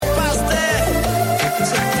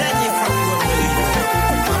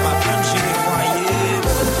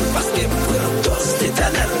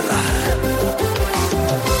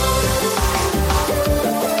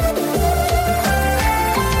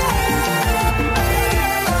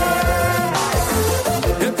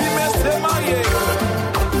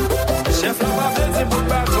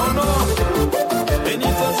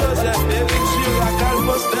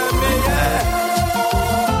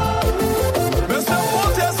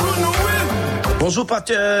Bonjour,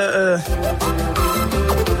 Paterni.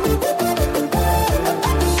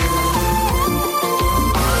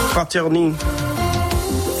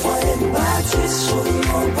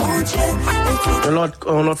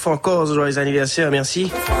 On autre fois encore, joyeux anniversaire,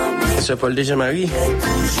 merci. Monsieur Paul Déjà-Marie.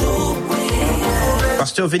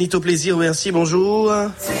 Pasteur Benito Plaisir, merci, bonjour.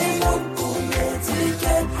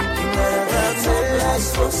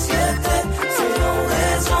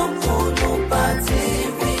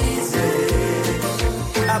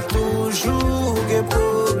 Toujours des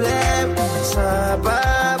problèmes, ça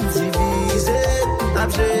va diviser, à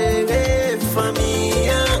gérer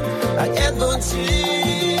famille, à être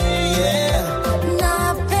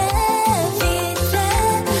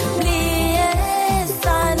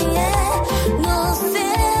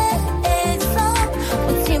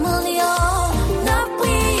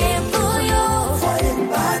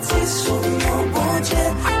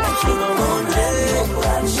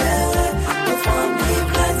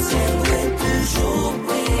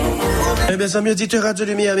Mes amis auditeurs Radio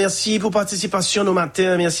Lumière, merci pour participation au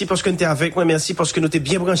matin, merci parce que nous êtes avec moi, merci parce que nous êtes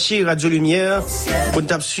bien branchés Radio Lumière. Pour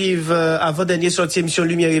nous suivre avant dernière sortie émission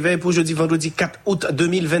Lumière Réveil pour jeudi vendredi 4 août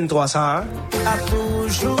 2023 ça.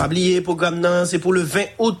 Pas oublier programme non, c'est pour le 20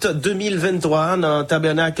 août 2023 dans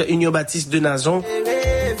Tabernacle Union Baptiste de Nazon.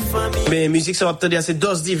 Mais musique ça va attendre c'est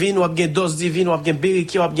Dose Divine, ou bien Dose Divine, ou bien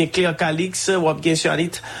Beriki, ou bien Claire Calix, ou bien Suanit.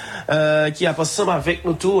 Qui a passé avec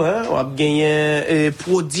nous tout, hein. On a gagné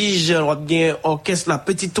prodige, on a gagné orchestre la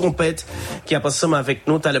petite trompette qui a passé avec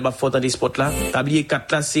nous. T'as le bas fort dans les spots là. Tablier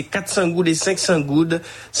 4 là, c'est 400 goudes et 500 goudes.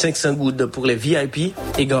 500 goudes pour les VIP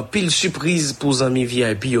et grand pile surprise pour les amis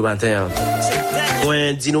VIP au matin.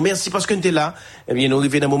 Ouais, dis-nous merci parce que tu es là. Eh bien, nous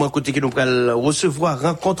arrivons dans un moment côté que nous allons recevoir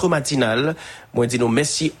Rencontre Matinale. Moi, dis-nous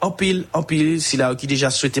merci en pile. C'est là qui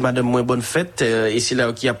déjà souhaité madame moins bonne fête et c'est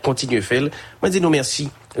là qui a continué faire. Moi, dis-nous merci.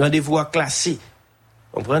 Rendez-vous à classé.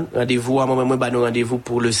 Comprenez? Rendez-vous à moi, nous rendez-vous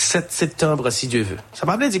pour le 7 septembre, si Dieu veut. Ça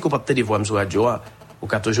va pas dire qu'on peut peut-être voir sur radio, ou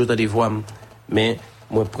qu'à toujours des voix, mais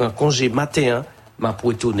moi, prends congé matin, m'a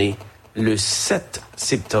pour retourner le 7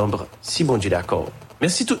 septembre, si bon Dieu d'accord.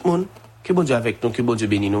 Merci tout le monde. Que bon Dieu avec nous, que bon Dieu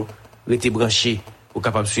bénisse nous. Restez branchés pour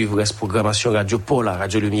capable suivre la programmation Radio pour la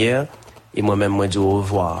Radio Lumière. Et moi-même, moi, dis au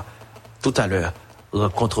revoir. Tout à l'heure,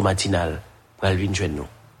 rencontre matinale. Alvin, joigne-nous.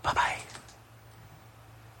 Bye bye.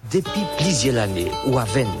 Depuis plusieurs années, ou à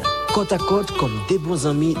veine, côte à côte comme des bons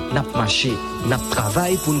amis, n'a marché, n'a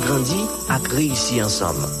travaillé pour nous grandir, à réussir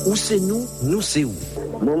ensemble. Où c'est nous c'est où.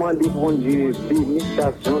 Moment de bon Dieu,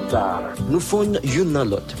 bénédiction ça. Nous faisons une dans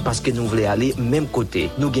l'autre parce que nous voulons aller même côté,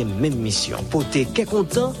 nous avons même mission. Porter qu'est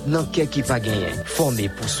content, non qu'est qui pas gagné. Former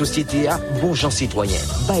pour société à bon gens citoyens.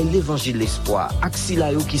 Bail l'évangile l'espoir, axi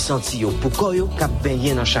la yo qui senti yo pour koyo cap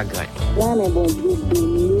baigner dans chagrin. Là les bon Dieu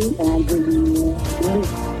béni,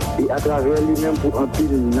 et à travers lui-même pour un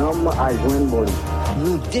pile nomme à joindre bon.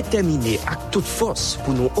 Nous déterminés à toute force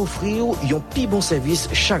pour nous offrir un plus bon service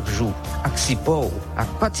chaque jour. Avec support,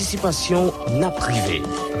 avec participation n'a privé.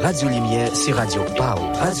 Radio Lumière, c'est Radio Pau.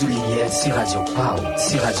 Radio Lumière, c'est Radio Pau.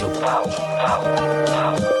 C'est Radio Pau.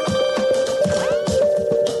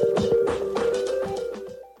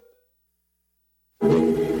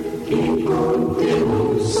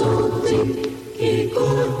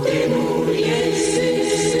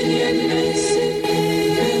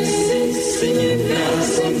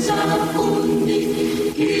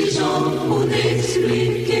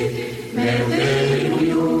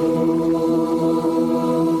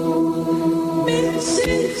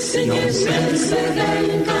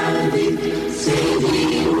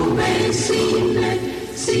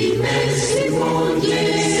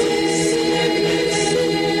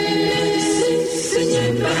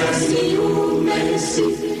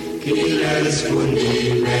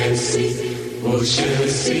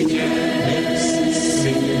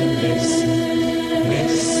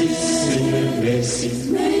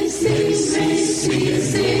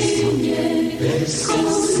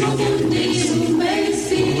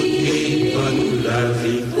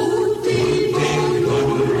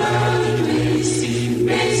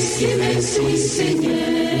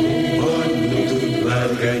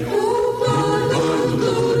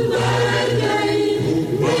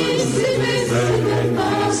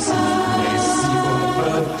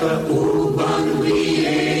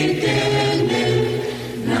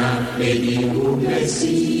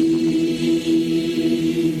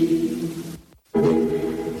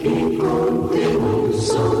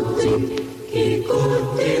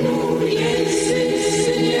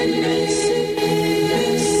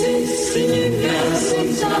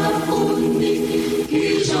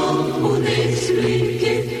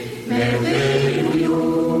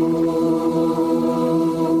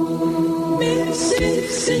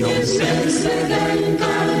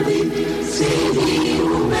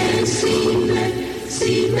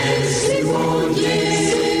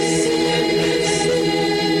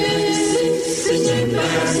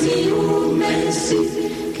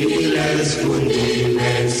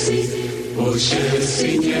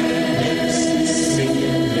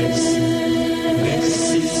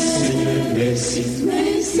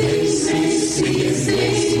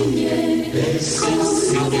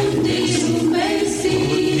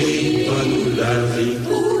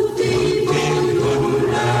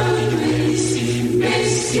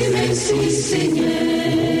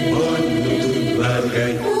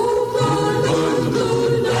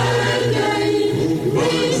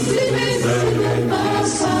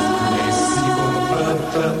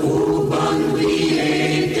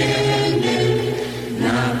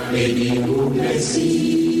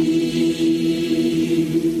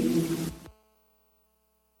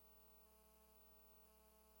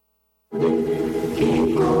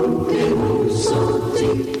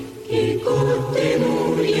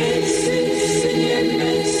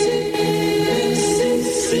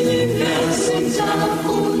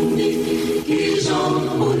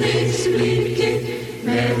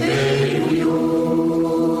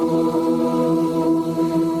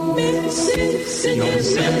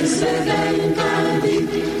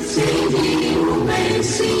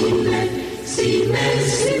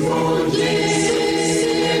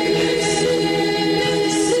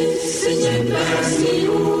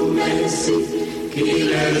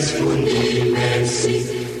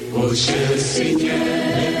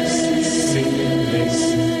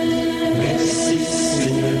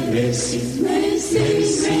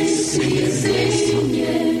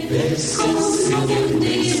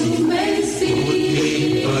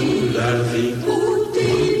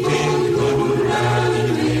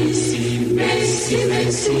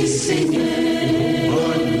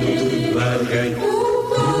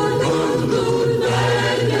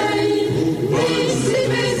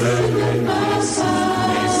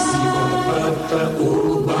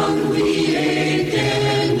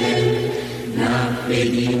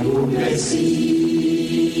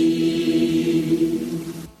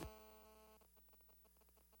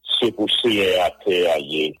 C'est pour c'est à terre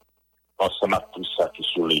ensemble à tout ça qui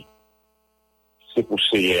sourit. C'est pour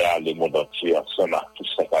c'est à le monde entier ensemble à tout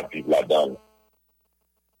ça qui vit là-dedans.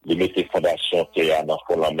 Les mettez fondation terre dans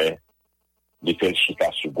fond la main, les fait chita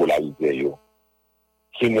sur polariser yo.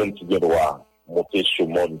 Qui monde qui doit monter sur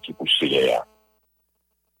monde qui pousse là.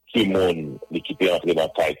 Qui monde l'équipe entrer dans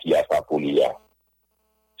taille qui a pas pour lui.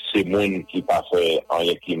 C'est monde qui pas fait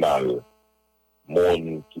rien qui mal.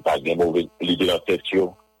 Monde qui pas gain mauvais l'idée dans tête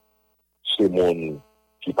yo. C'est monde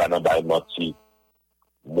qui pas dans bail menti.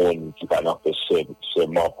 Monde qui pas dans fait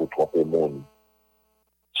seulement pour tromper monde.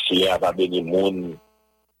 Si on va bénir monde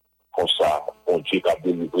comme ça, bon Dieu qui a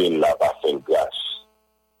délivré là va faire grâce.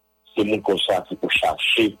 C'est monde comme ça qui peut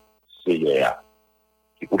chercher Seigneur,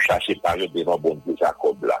 qui peut chercher par le devant bon Dieu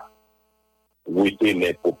Jacob là. Où était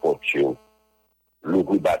les popotio,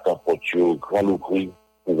 l'ouvri battant potio, grand l'ouvri,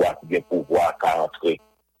 pouvoir qui vient pouvoir qu'à entrer.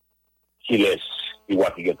 Qui laisse, qui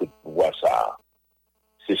voit qui vient tout pouvoir ça.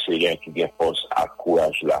 C'est Seigneur qui vient force à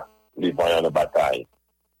courage là, les voyants de bataille.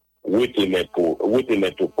 Où était les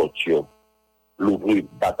potio, l'ouvri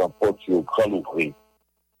battant potio, grand l'ouvri,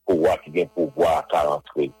 pouvoir qui vient pouvoir qu'à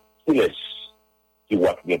entrer. Qui laisse, qui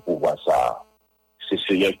voit qui vient pouvoir ça. C'est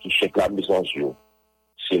Seigneur qui chèque la maison Dieu.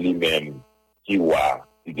 C'est lui-même qui voit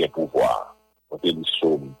qui vient pouvoir. On dit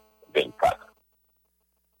Psaume 24.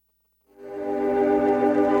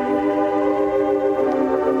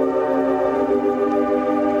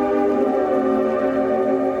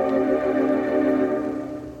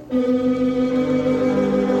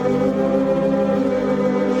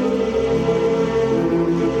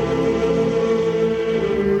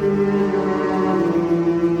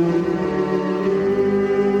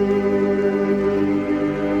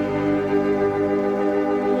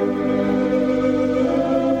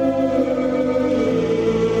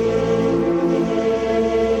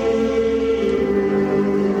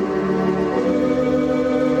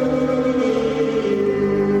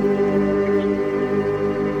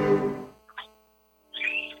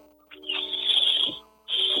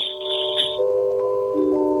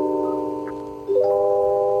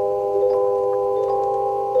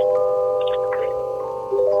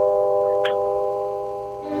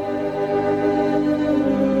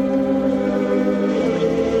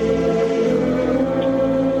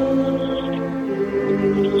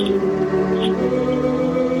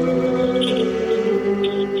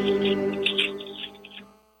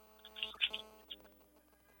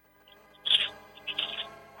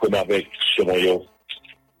 Avec ce moyen,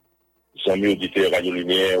 amis auditeurs Radio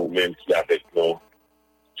Lumière ou même qui est avec nous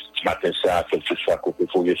ce matin ça, quel que soit côté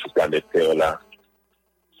foyer sur la planète Terre là,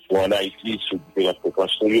 ou en Haïti, sur différentes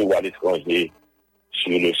fréquences, ou à l'étranger,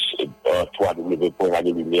 sur le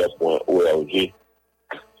www.radiolumière.org.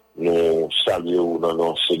 Nous saluons dans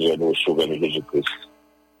le Seigneur, nous sauvons Jésus-Christ.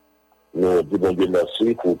 Nous disons Dieu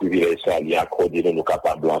merci pour le privilège ça lui accordé de nous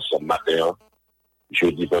capables ensemble matin,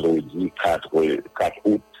 jeudi, vendredi 4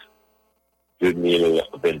 août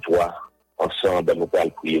 2023. Ensemble, nous allons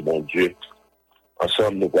prier mon Dieu.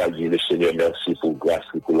 Ensemble, nous allons dire le Seigneur merci pour grâce,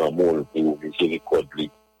 pour l'amour, pour miséricorde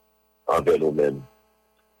envers nous-mêmes.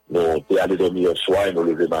 Nous sommes allés dormir hier soir et nous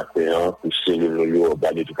lever matin pour essayer de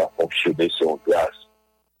organiser tout à fonctionner sur grâce.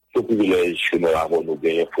 Ce privilège que nous avons, nous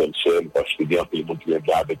gagnons frères et sœurs, parce que bien que nous sommes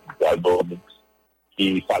avec tout album,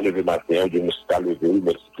 qui pas levé matin, Dieu nous pas levé,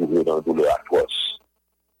 mais qui trouve dans le douleur atroce.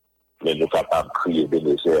 Mais nous sommes capables de crier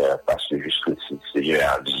Bénézer, parce que jusqu'ici, Seigneur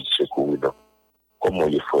a dit, secours nous. Comment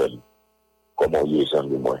il est frère, comment il est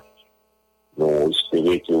amis moi. Nous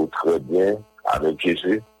espérons que vous très bien avec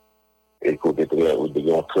Jésus, et que vous ayez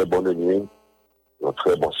une très bonne nuit, un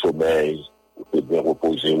très bon sommeil, vous pouvez bien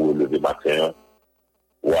reposer ou lever matin,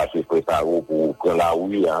 ou à se préparer pour prendre la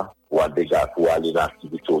rue, ou à déjà pour aller dans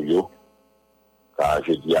l'activité. Car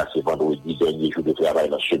je dis à ce vendredi, dernier jour de travail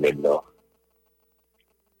dans la semaine là.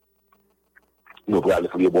 Nous allons aller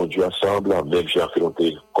prier bon Dieu ensemble, même si on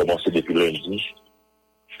fait commencer depuis lundi.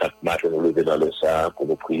 Chaque matin, nous lever dans le sein pour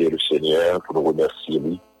nous prier le Seigneur, pour nous remercier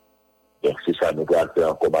lui. Donc c'est ça, nous allons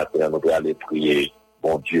faire en combattant, nous allons aller prier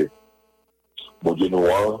bon Dieu. Bon Dieu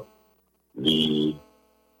noir,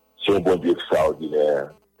 c'est un bon Dieu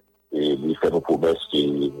extraordinaire. Et il fait nos promesses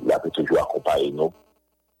qu'il a toujours accompagné nous.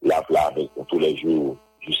 Il a avec nous tous les jours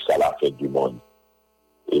jusqu'à la fin du monde.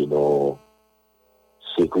 Et nous,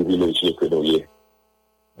 c'est privilégié que nous y est.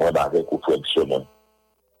 Moi, avec vous, frère, semaine.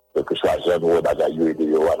 Que ce soit jeune ou bagaille,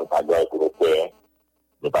 nous n'avons pas gagné pour nos pères.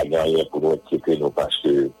 Nous n'avons pas gagné pour nous inquiéter, nous, parce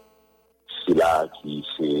que c'est là qui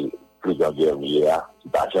c'est plus grand guerrier, qui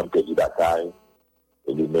n'a jamais perdu bataille.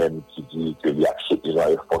 Et lui-même qui dit que lui accepte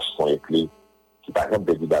les forces sont éclées, qui n'a jamais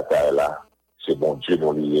perdu bataille là. C'est bon Dieu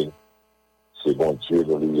nous lié. C'est bon Dieu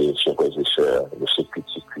nous lié, chers frères et sœurs, de ce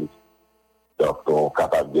petit cri. Donc, nous sommes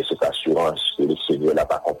capables de cette assurance que le Seigneur n'a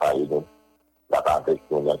pas accompagné nous, n'a pas avec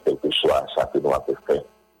nous, dans quel que soit ça que nous avons fait.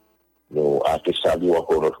 Nous avons salué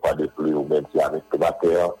encore notre fois de plus, ou même si avec le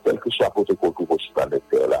matin, quel que soit votre retour sur la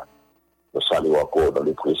terre là. Nous saluons encore dans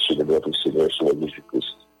le précieux de notre Seigneur sur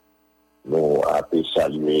Jésus-Christ. Nous avons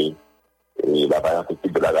salué la variante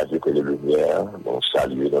équipe de la radio Télé Lumière. Nous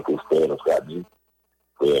saluons notre frère, notre ami.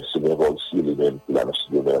 Frère Seigneur aussi, lui-même qui l'a annoncé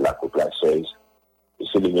vers la coupe la 16. Et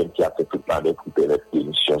c'est lui-même qui a fait toute l'année pour permettre que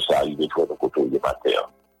l'émission soit arrivée pour nos côtés de matin.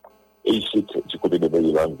 Et ici, du côté de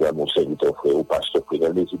Maryland, vers mon serviteur frère, au pasteur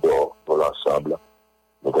Président Lésidor, nous l'ensemble.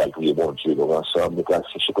 Nous allons prier mon Dieu, nous ensemble. Nous allons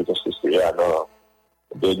faire ce que c'est alors.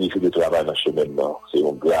 Dernier jour de travail dans la semaine, c'est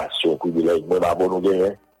une grâce, c'est un privilège. Même avant nous gagner,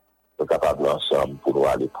 nous sommes capables ensemble pour nous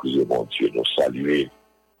aller prier, mon Dieu, nous saluer.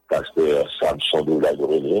 Pasteur Samson de la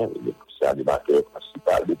Gorélienne, c'est l'animateur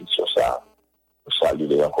principal de l'émission ça. Nous saluons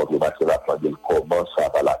les rencontres matin la fin de comment ça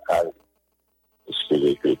va la caille.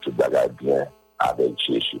 Espérer que tout bagarre bien avec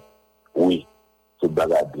Jésus. Oui, tout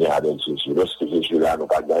bagarre bien avec Jésus. Lorsque Jésus là, nous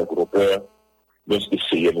pas gagner pour nos peurs. Lorsque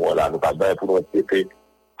c'est nous là, nous pas gagner pour nos péchés.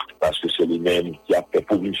 Parce que c'est lui-même qui a fait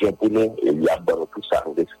provision pour nous et il a donné tout ça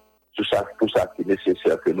qui est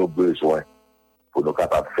nécessaire que nous avons besoin pour nous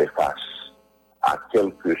capables de faire face à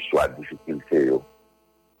quelle que soit la difficulté.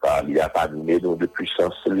 Car il n'y a pas amené nous de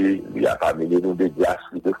puissance, il n'y a pas amené nous de grâce,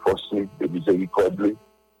 de force, de miséricorde.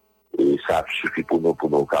 Et ça suffit pour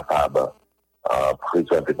nous capables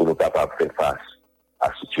présenter, pour nous capables de faire face à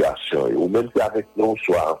la situation. Ou même si avec nous,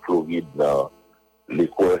 soit en Floride, dans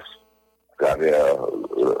l'Écosse, à travers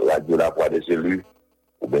Radio La Voix des élus,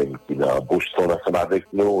 ou même qui est dans Boston ensemble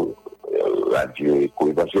avec nous, Radio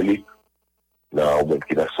Éco-évangélique, ou même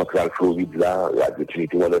qui est dans Centrale Floride, là, Radio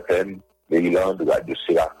Trinity One FM, Maryland, Radio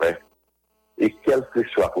Séraphin, et quel que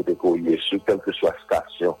soit côté courrier, sur quelle que soit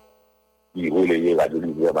station, qui relaye Radio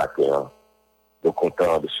Lumière matin, nous sommes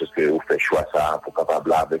contents de ce que vous faites choix ça, pour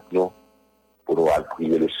capable avec nous, pour nous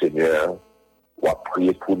prier le Seigneur, ou à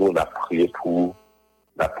prier pour nous, on a prié pour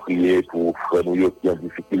frère nous qui ont en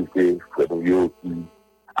difficulté, frère nous qui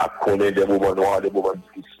a connu des moments noirs, des moments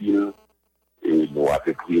difficiles, et nous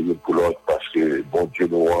avons prié pour l'autre parce que bon Dieu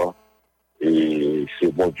noir, et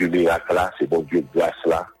c'est bon Dieu miracle là, c'est bon Dieu grâce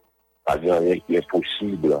là, pas rien qui est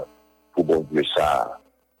possible pour bon Dieu ça,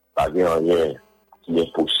 pas rien qui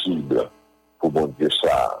est possible pour bon Dieu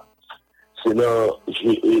ça. C'est dans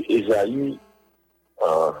Ésaïe,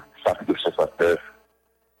 chapitre 59,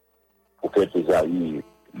 prophète Isaïe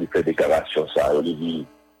lui fait déclaration ça, il dit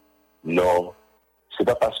non, c'est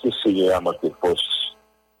pas parce que le Seigneur a manqué de force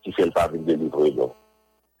qui fait le pas venir délivrer, non.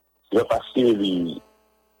 C'est pas parce qu'il est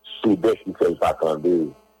soudain qui fait le pas attendre,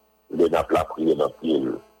 il n'a pas prié dans le pied.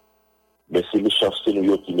 Mais c'est méchanceté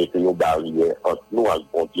nous qui mettent une barrière entre nous et le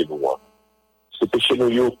bon Dieu nous. C'est péché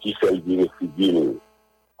nous qui fait le dire fidèle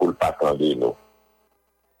pour le pas attendre, non.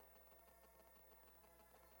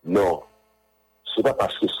 Non, c'est pas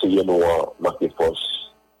parce que le Seigneur nous a manqué de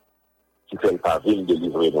force qui fait le pas venir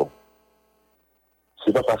délivrer, non.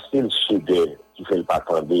 C'est pas parce qu'il soudain qui fait le pas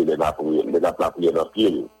attendre, il n'a pas prié dans le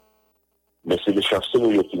pied. Mais c'est les chanceux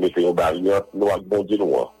nous qui mettent une barrière, nous avec bon Dieu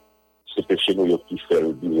nous. C'est péché nous qui fait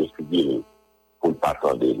le dire pour ne pas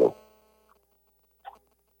attendre, non.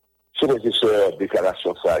 Si les sœurs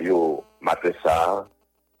déclaration ça, yo, matin ça,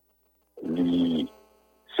 c'est une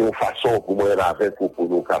façon pour moi avec pour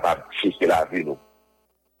nous capables de chercher la vie, nous.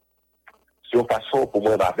 C'est une façon pour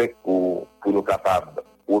moi avec pour nous capables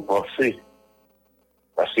de penser.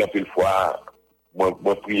 Parce qu'en pile fois, moi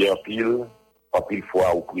prie en pile, en pile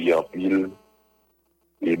fois, ou prie en pile,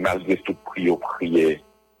 et malgré tout prier,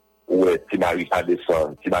 ouais, tu n'arrives pas à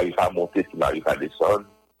descendre, tu n'arrives pas à monter, tu n'arrives pas à descendre.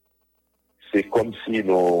 C'est comme si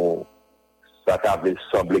ça t'avait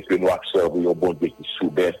semblé que nous observions un bon Dieu qui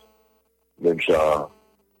soubait, même genre,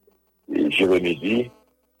 Jérémie dit,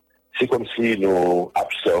 c'est comme si nous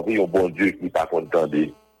observions un bon Dieu qui n'est pas content.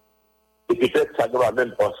 Et peut-être ça nous a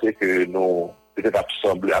même pensé que nous, peut-être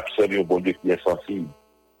observions un bon Dieu qui est sensible.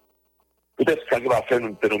 Peut-être que ça nous a fait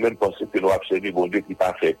nous même penser que nous observions un bon Dieu qui n'est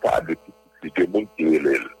pas fait cas de tout le monde qui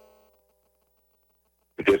relève.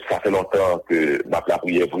 Peut-être que ça fait longtemps que ma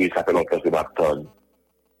prière brille, ça fait longtemps que m'attends.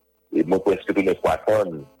 Et moi, presque tout ne pas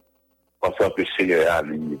attendre, pensant que le Seigneur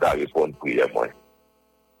lui va répondre prière moi.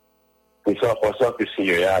 Pensant que le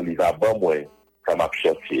Seigneur lui va bon moi, quand m'a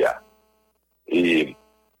cherché. Et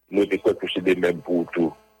nous devons que c'est des mêmes pour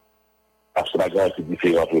tout. Parce que la grâce est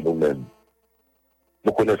différente de nous-mêmes.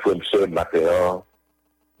 Nous connaissons une seule matin,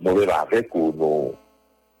 nous venons avec ou nous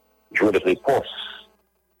jouons des réponses.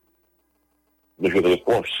 Nous jouons des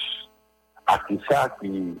réponses à qui ça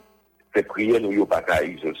qui fait prier nous yo pas qu'à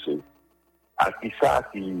exaucer. À qui ça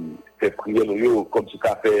qui fait prier nous yo comme si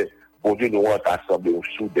ça fait bon Dieu nous a assemblé au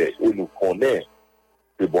soudain et nous connaît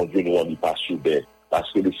que bon Dieu nous n'est pas soudain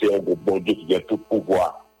parce que c'est un bon Dieu qui a tout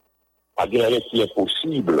pouvoir. Pas de rien qui est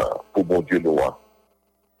possible pour bon Dieu nous.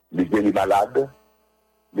 Il guérit les malades,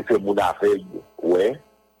 il fait mon aveugle, ouais.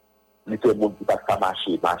 Il fait mon qui pas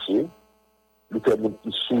marcher, il fait mon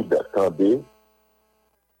qui soude, tendez.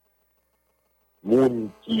 Moun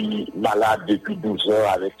qui malade depuis 12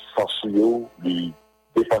 ans avec force, lui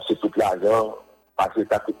dépenser tout l'argent, parce que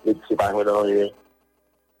ça c'est pas rien.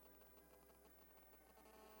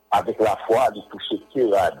 Avec la foi, il touche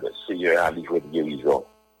tirade, Seigneur a livré de guérison.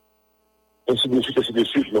 Ainsi de suite, nous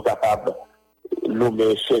sommes capables nous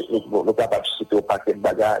capables de citer au paquet de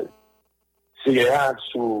bagages. Seigneur,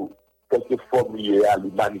 sous quelques formes liées à lui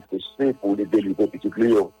manifester pour les délivrer petit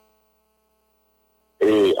Léo.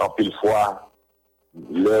 Et en pile fois,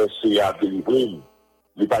 le Seigneur a délivré,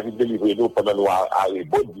 il n'a pas vu délivrer nous pendant nous arrêter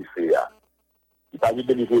bon diffé. Il n'a pas vu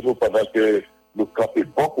délivrer nous pendant que nous campons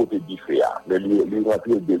bon côté diffé. Mais il a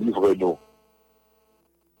pu délivrer nous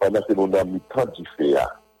pendant que nous avons mis tant diffé.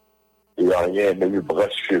 Et rien, même une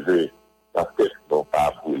brosse cheveux, la tête non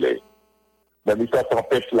pas brûlée. Même il a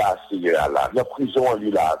tempête là, Seigneur là. La prison, on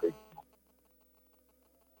est là avec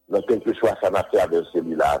nous. Dans quelque chose, ça n'a pas traversé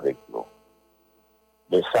lui là avec nous.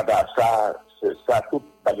 Mais ça, tout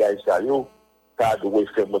bagage ça, ça doit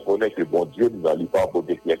faire me connaître que bon Dieu ne lit pas un bon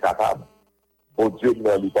Dieu qui est capable. Bon Dieu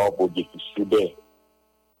ne lit pas un bon Dieu qui est soudé.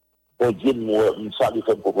 Bon Dieu nous ça nous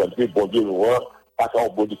fait comprendre que bon Dieu nous pas un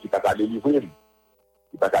bon Dieu qui n'est pas délivrer.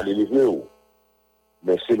 Il n'est pas délivrer.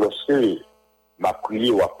 Mais c'est lorsque m'a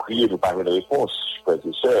prié ou a prié, nous pas une réponse, frères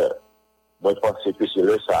et sœurs. Moi, je pense que c'est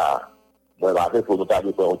là ça. Moi, avec pour nous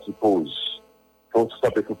parler pour une petite pause. Donc, c'est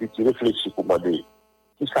un peu tout petit réfléchir pour demander.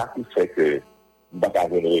 Qui ça qui fait que nous n'avons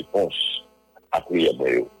pas une réponse à prier moi?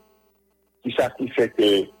 Qui ça qui fait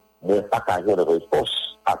que nous n'avons pas une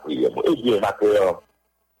réponse à prier moi? Eh bien, ma peur,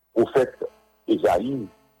 au fait, Isaïe,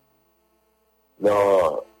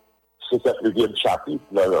 dans ce 9e chapitre,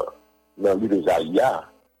 dans le livre d'Isaïe,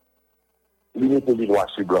 il était dit noir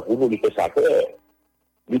sur blanc pour nous, il fait sa peur.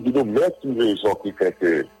 Il dit nous, mais une raison qui fait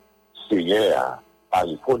que Seigneur a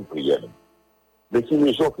répondu à prière. Mais une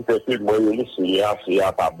raison qui fait que moi, le Seigneur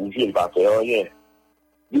n'a pas bougé, il ne va faire rien.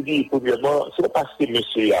 Il dit, premièrement, ce n'est pas parce que le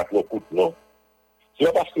Seigneur a trop coûte, non. Ce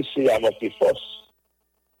n'est pas parce que le Seigneur a manqué force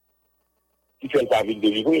qui fait le pas venir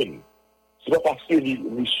délivrer. Ce n'est pas parce que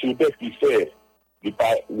le soudain qui fait il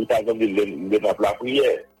pas de la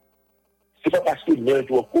prière. C'est pas parce qu'il n'est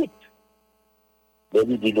trop coûte. Mais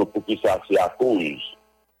il dit nous pour qui ça, c'est à cause.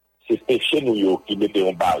 C'est péché nous qui mettait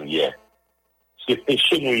en barrière. C'est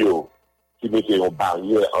péché nous qui mettait en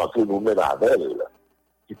barrière entre nous-mêmes avec elle.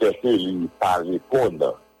 Qui fait qu'il ne pas répondre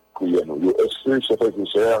à prière nous. Est-ce que, chers frères et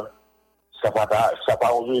sœurs, ça va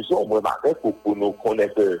pas en raison, moi, pour nous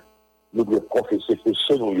connaître que nous devons confesser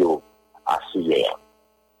péché nous à Seigneur.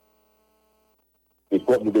 Et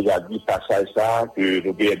comme nous déjà dit, passage ça, que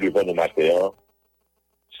nous avons devant nos matins,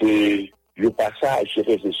 c'est le passage, chers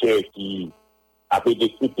frères et sœurs, qui a fait des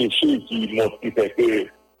péchés qui montrent qui fait que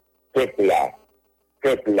peuple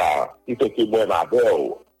là, qui fait que moi, ma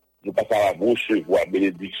belle, nous pas à recevoir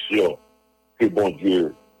bénédiction que bon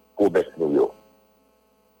Dieu promet nous.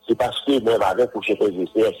 C'est parce que moi, ma belle, pour chers frères et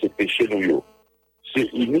sœurs, c'est péché nous. C'est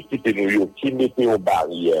iniquité nous qui mettait en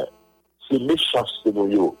barrière. C'est méchanceté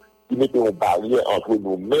nous qui mettait en barrière entre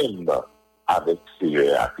nous-mêmes avec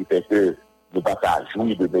Seigneur, qui fait que nous pas à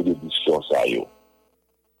jouir de bénédiction ça yo.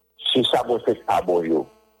 C'est ça mon fait pas bon yo.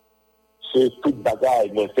 C'est toute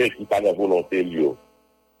bagaille mon fait qui pas la volonté yo.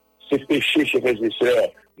 C'est péché chez mes sœurs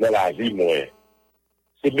dans la vie moi.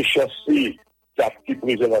 C'est méchanceté qui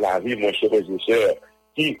présent dans la vie moi chez mes sœurs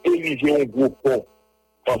qui érige un gros pont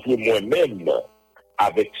entre moi-même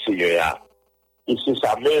avec Seigneur. Et c'est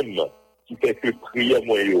ça même qui fait que prier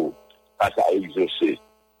moi yo pas à exaucer.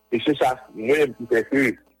 Et c'est ça même qui fait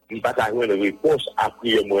que je n'ai pas avoir une réponse à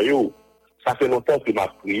prier moi yo. Ça fait longtemps que m'a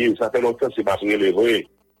prié, ça fait longtemps que m'a relevé.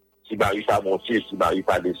 Si m'arrive pas monter, si m'arrive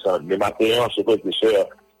pas descendre. Mais maintenant, ce que je sais,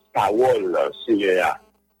 parole, Seigneur,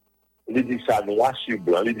 il dit ça noir sur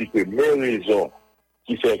blanc, il dit que mes raisons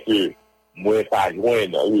qui fait que moi pas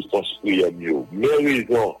joindre réponse prière mieux. Mes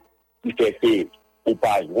raisons qui fait que ou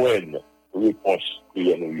pas joindre réponse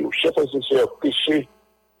prière mieux. Chers frères et sœurs, péché,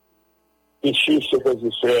 chers frères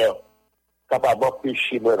et sœurs, capable de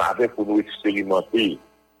pécher moi avec pour nous expérimenter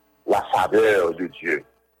la faveur de Dieu.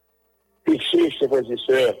 Péché, chers frères et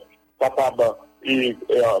sœurs, capable de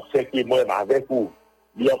faire que moi avec vous,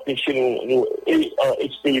 il empêcher nous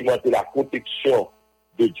expérimenter la protection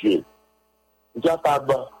de Dieu.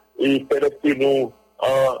 Capable et permettre que nous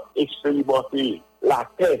expérimenter la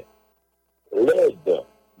paix, l'aide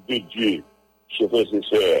de Dieu, chers frères et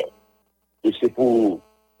sœurs. Et c'est pour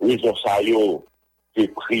raison ça que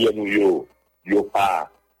prier nous yo pas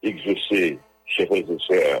exaucé, chers frères et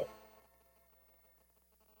sœurs.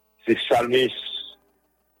 C'est Psalmiste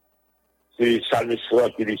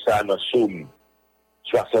qui dit ça dans Somme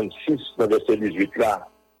 66, dans le verset 18 là.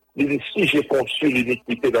 Il dit, si j'ai conçu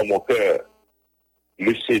l'iniquité dans mon cœur,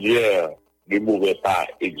 le Seigneur ne m'aurait pas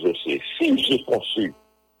exaucé. Si j'ai conçu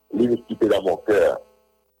l'iniquité dans mon cœur,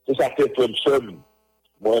 c'est ça fait comme somme,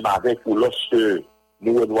 moi avec vous, lorsque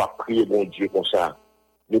nous devons prier mon Dieu comme ça,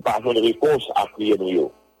 nous parlons de réponse à prier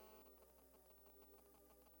nous.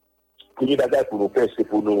 Prier d'abord pour nous faire, c'est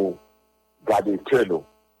pour nous garder le cœur nous.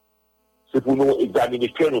 C'est pour nous examiner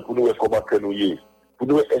le cœur nous, pour nous voir comment que nous y est. Pour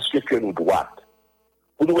nous est-ce que nous droite.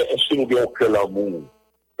 Pour nous est-ce que nous avons que l'amour.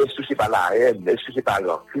 Est-ce que c'est pas la haine? Est-ce que c'est pas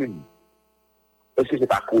la rancune? Est-ce que c'est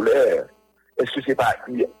pas colère? Est-ce que c'est pas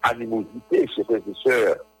animosité, chers frères et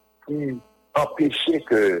sœurs, qui empêchait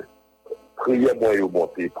que prière moi yo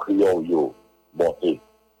monter, prions yo monter.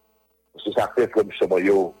 C'est ça fait comme ce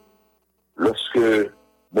yo. Lorsque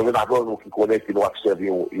nous avons nous qui connaissons, qui nous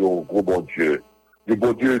observons un gros bon Dieu, le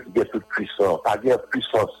bon Dieu qui est tout puissant, pas de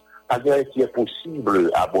puissance, pas de qui est possible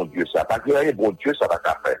à bon Dieu ça, pas de bon Dieu ça va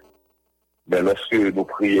faire. Mais lorsque nous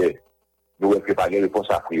prions, nous ne pas de réponse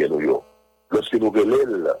à prier nous. Lorsque nous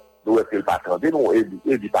relèvons, nous ne pas attendre, nous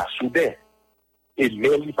ne dit pas soudain. Et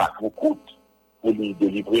même il pas trop coûte pour nous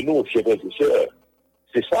délivrer nous, chers frères et sœurs.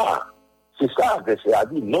 C'est ça, verset a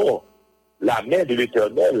dit, non, la main de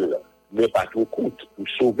l'Éternel n'est pas trop coûte pour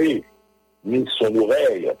sauver, ni son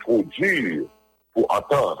oreille trop dure pour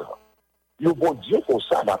entendre. Le bon Dieu pour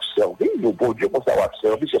ça m'a observé, le bon Dieu pour ça m'a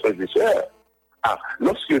observé, chers frères et sœurs. Ah,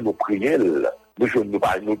 lorsque nous prions, nous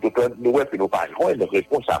pas joindre une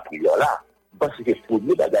réponse à la prière là. Parce que pour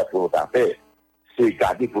nous, d'ailleurs, pour nous faire, c'est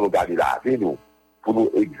garder pour nous garder la vie, nous, pour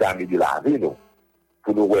nous examiner la vie, nous,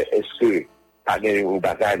 pour nous voir est-ce que pas un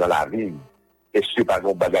bagage dans la vie, est-ce que pas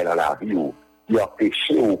un bagage dans la vie ou qui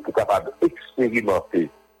empêche ou pour capable d'expérimenter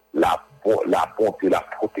la bonté, la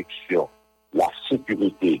protection, la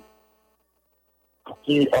sécurité,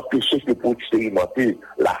 qui empêche que pour expérimenter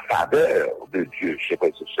la faveur de Dieu, chers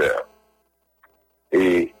frères et sœurs.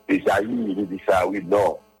 Et Isaïe, il dit ça, oui,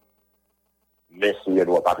 non. Mais si elle ne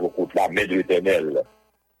doit pas trop coûte, la main de l'Éternel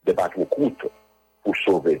ne pas trop coûte pour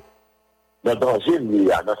sauver. Dans le danger,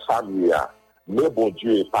 dans le famille, mais bon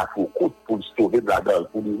Dieu n'est pas trop court pour le sauver de la donne,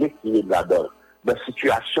 pour le retirer de la donne. Dans la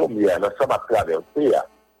situation, ça m'a traversé,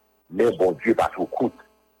 mais bon Dieu n'est pas trop court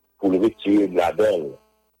pour le retirer de la donne.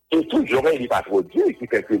 Et toujours, il n'est pas trop Dieu qui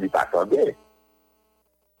fait que il n'est pas tombé.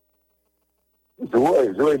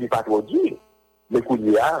 Il n'est pas trop Dieu. Mais qu'il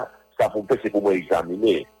y a, ça pour c'est pour moi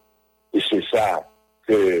examiner. Et c'est ça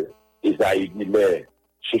que Isaïe dit, mais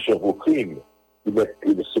ce sont vos crimes, qui mettent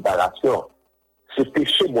une séparation. C'est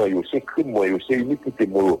péché moi, c'est crime moi, c'est iniquité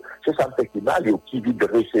moi. C'est ça me fait qu'il mal, qui vit de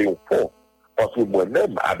rester au pont entre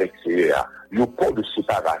moi-même avec ces le pont de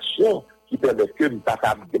séparation qui permet que je ne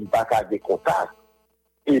pas garder contact.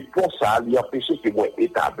 Et pour ça, il empêche que moi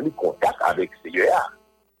établis contact avec ces gars.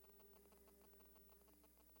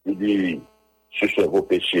 Il dit, ce sont vos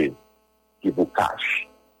péchés qui vous cachent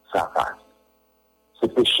sa face.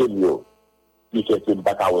 C'est péché mieux qui fait que je ne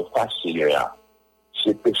pas face ces gars.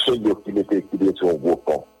 C'est péché qui m'était équilibré sur un gros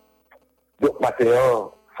pont. Donc,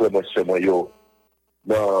 maintenant, frère, monsieur, moi,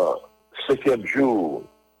 dans le 5e jour,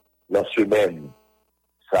 dans la semaine,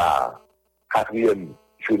 ça, 4e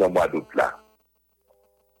jour dans le mois d'août, là,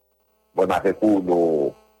 on avait pour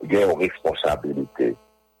nous gagner une responsabilité.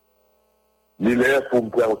 Il est pour me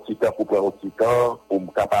prendre un petit temps, pour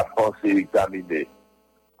me capable de penser, examiner,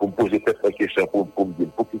 pour me poser peut-être une question, pour me dire,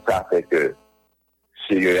 pour qui ça fait que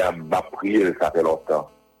Seigneur m'a prié, ça fait longtemps.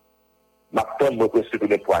 Ma tante me presque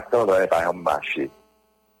ne pas attendre, par exemple, marcher.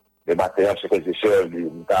 Mais maintenant, je sais que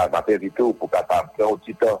je m'a invité pour capable prendre un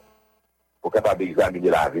petit temps, pour capable d'examiner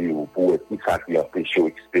la vie, ou pour tout ça qui empêche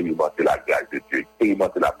d'expérimenter la grâce de Dieu,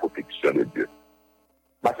 expérimenter la protection de Dieu.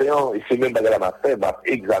 Maintenant, et c'est même dans ma fait, m'a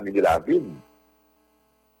examiné la vie,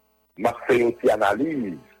 m'a fait une petite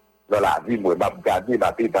analyse dans la vie, moi, m'a regardé,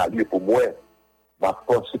 m'a évalué pour moi. Ma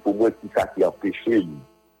pensée pour moi, c'est ça qui empêche de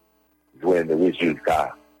jouer un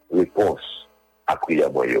résultat, réponse à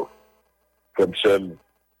prière moyen. Comme ça, on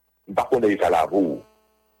ne connaît pas la roue,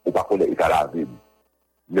 on ne connaît pas la vie,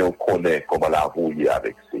 mais on connaît comment la roue est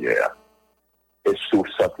avec le Seigneur. Et sauf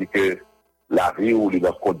sentir que la vie ou les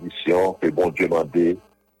conditions que bon Dieu m'a dit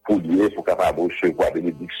pour lier, pour capable recevoir la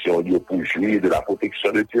bénédiction, pour jouir de la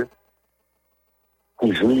protection de Dieu,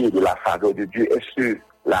 pour jouir de la faveur de Dieu. Est-ce que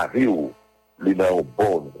la vie ou il est en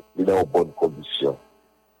bonne condition?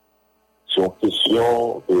 C'est une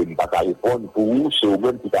question que je ne peux pas répondre pour vous, c'est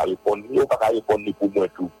vous-même qui va répondre. Je ne peux pas répondre pour moi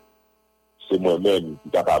tout. C'est moi-même qui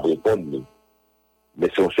va répondre. Mais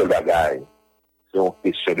c'est un seul bagage. C'est une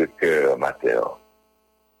question de cœur, matin.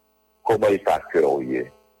 Comment est ta cœur?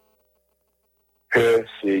 Cœur,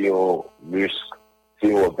 c'est un muscle,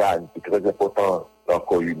 c'est un organe qui est très important dans le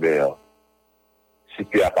corps humain. Si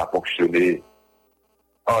tu n'as pas fonctionné,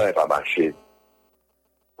 on n'a pas marché.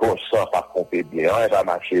 Qu'on sent pas pomper bien, on n'a pas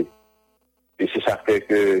marché. Et c'est ça fait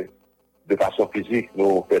que, de façon physique,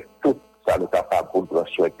 nous faisons tout ça, nous sommes capables pour prendre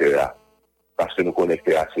soin de cœur. Parce que nous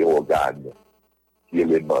connaissons à ces organes, qui est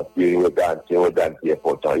l'élément, qui est un organe qui est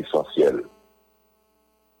important, essentiel.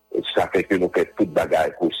 Et ça fait que nous faisons toute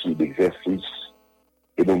bagaille possible d'exercice.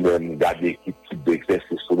 Et nous-mêmes, garder quel type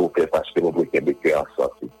d'exercice que nous faisons parce que nous voulons qu'il y ait des cœurs en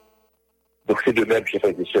santé. Donc c'est de même, j'ai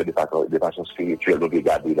fait des choses de façon spirituelle, nous devons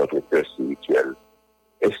garder notre cœur spirituel.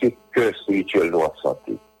 Est-ce que le cœur spirituel nous en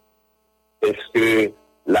santé? Est-ce que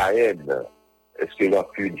la haine, est-ce que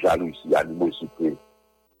l'aucune jalousie, animosité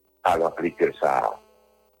a rempli que ça?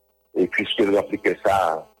 Et puisque rempli que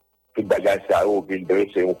ça, tout bagage ça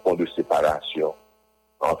c'est un point de séparation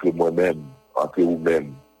entre moi-même, entre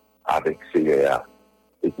vous-même, avec Seigneur.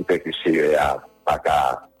 Et qui fait que Seigneur n'a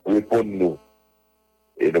pas répondre nous.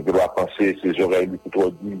 Et nous devons penser, c'est j'aurais lui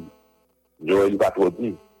trop dit, j'aurais lui pas trop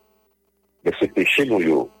dit. Mais c'est péché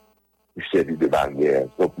nous, qui servit de barrière.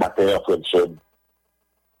 Donc, matin, comme ça,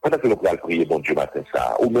 pendant que nous pouvons prier, bon Dieu, matin,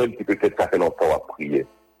 ça, ou même si peut-être ça fait longtemps à prier,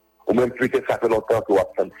 ou même peut-être ça fait longtemps qu'on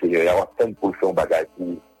attend le Seigneur, on attend pour faire un bagage pour,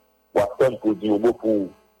 on attend pour dire au mot pour,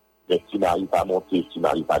 mais tu n'arrives pas à monter, tu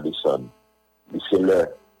n'arrives pas à descendre. Mais c'est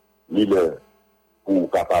l'heure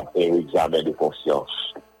pour capable de faire un examen de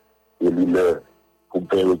conscience. Et l'heure pour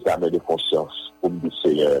faire un examen de conscience, pour me dire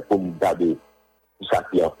Seigneur, pour me garder tout ça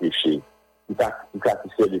qui est empêché. Tout ça qui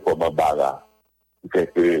sert comme embarras, qui fait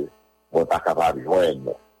que on n'est pas capable de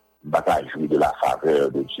joindre, on ne va pas jouir de la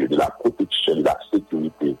faveur de Dieu, de la protection, de la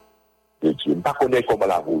sécurité de Dieu. On ne connaît pas comment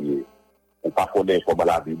la rouiller, on ne connaît pas comment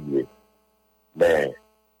la vivre. Mais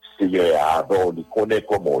Seigneur, avant, il connaît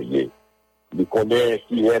comment il est. Il connaît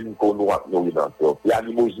qui aime qu'on nous nourrit dans le cœur.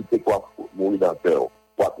 L'animosité qu'on nourrit dans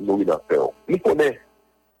le cœur. Il connaît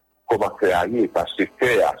comment faire parce que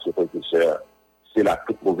cœur, ce professeur, c'est la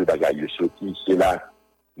toute mauvaise bagaille de sortie, c'est la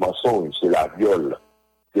mensonge, c'est la viol,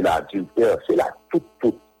 c'est l'adultère, c'est la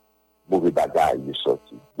toute mauvais bagaille est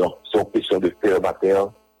sorti. Donc, c'est une question de cœur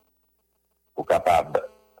matin pour capable de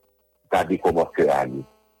garder comment cœur aller.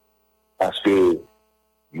 Parce que,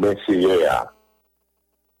 mais Seigneur,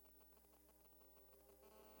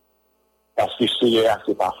 parce que Seigneur,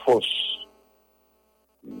 c'est pas force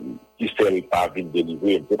qui fait pas venir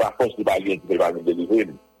délivrer. C'est pas force qui va venir délivrer.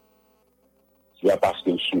 C'est parce que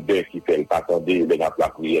le soudain qui fait pas attendre, il a la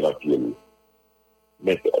prière dans pied.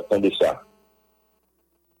 Mais attendez ça.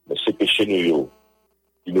 Mais c'est péché nous,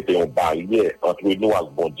 qui mettait une barrière entre nous et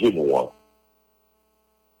bon Dieu, nous.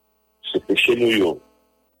 C'est péché nous,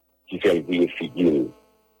 qui fait le vieux figure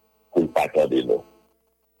pour ne pas attendre nous.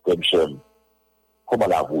 Comme ça, comment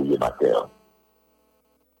la vouiller ma terre?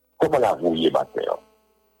 Comment la vouiller ma terre?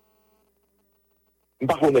 Je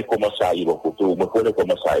ne sais pas comment ça arrive au côté, je ne sais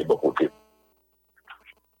comment ça arrive au côté.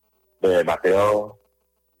 Mais ma terre,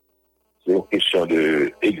 c'est une question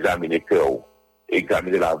d'examiner le cœur,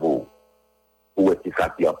 examiner la voix, pour être ça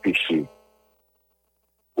qui empêche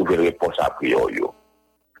pour une réponse à la prière.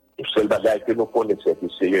 Le seul bagage que nous connaissons, c'est que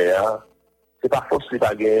le Seigneur, ce n'est pas force qui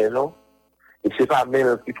va gagner, non? Et ce n'est pas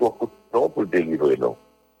même qui trop coûte, non, pour le délivrer, non?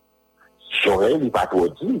 Son rêve, il n'est pas trop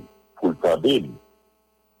dit pour le tendre.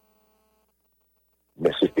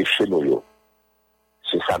 Mais c'est péché, nous,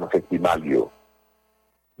 c'est ça, nous fait mal,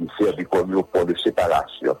 il sert comme un pont de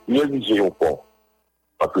séparation. Il est un pont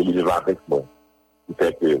entre les gens avec nous, qui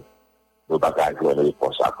fait que nous bagages ont une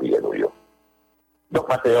réponse à prier nous. Donc,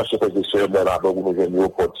 maintenant, ce que je sais, nous avons une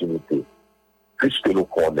opportunité. Puisque nous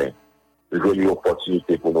connaissons, nous avons une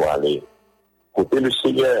opportunité pour nous aller côté le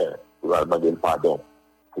Seigneur, pour nous demander le pardon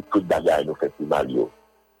pour tout bagages nous fait mal.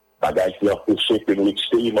 Bagages qui empêchent que nous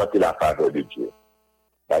expérimentions la faveur de Dieu.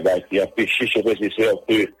 Bagages qui empêchent, ce que je sais,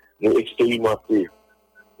 que nous expérimentions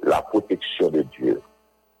la protection de Dieu.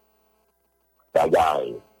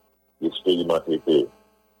 Bagaille, expérimenter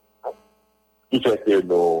qui fait que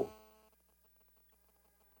nous,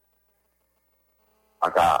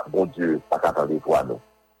 bon Dieu, pas qu'attendre pour nous.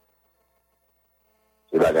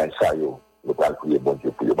 C'est bagaille ça, nous allons prier bon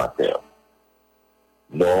Dieu pour le matin.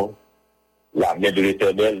 Non, la main de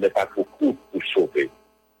l'Éternel n'est pas trop courte pour sauver,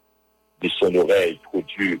 de son oreille trop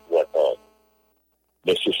dure pour attendre.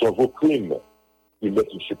 Mais ce sont vos crimes qui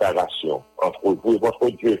mettent une séparation entre vous et votre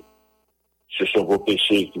Dieu. Ce sont vos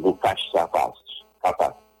péchés qui vous cachent sa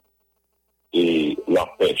face et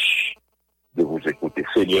l'empêchent de vous écouter.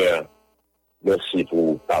 Seigneur, merci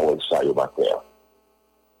pour parole ça au matin.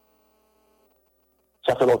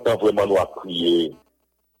 Ça fait longtemps vraiment nous à prier.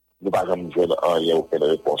 Nous n'avons jamais joué rien, aucune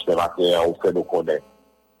réponse. Mais matin, on fait nous connaître.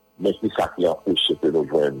 Mais c'est ça qui empêche que nous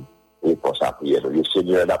jouions réponse à prier. Le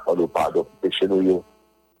Seigneur n'a pas le pardon pour pécher nous.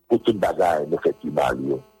 Pour toute bagaille, nous fait plus mal.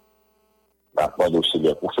 Maintenant, au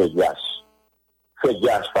Seigneur, pour faire grâce. Fais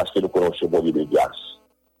grâce parce que nous connaissons bon Dieu de grâce.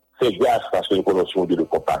 Fais grâce parce que nous connaissons Dieu de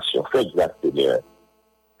compassion. Fais grâce, Seigneur.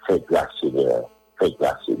 Fais grâce, Seigneur. Fais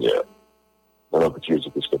grâce, Seigneur. Dans le nom de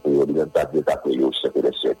Jésus-Christ, que nous avons ta Dieu, ta prière, au siècle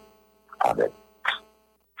des siècles. Amen.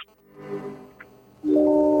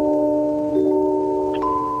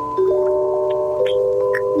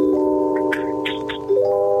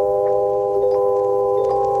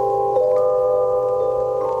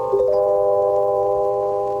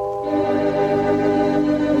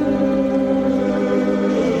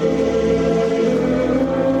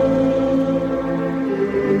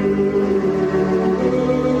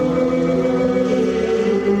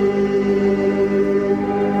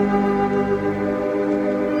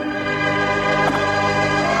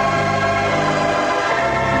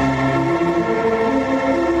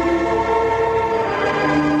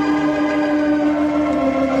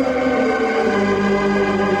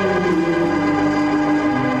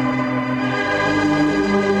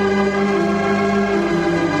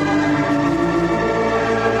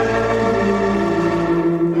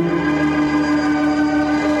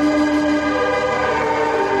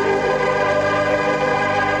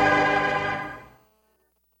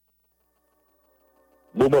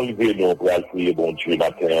 Nous arrivons pour prier bon Dieu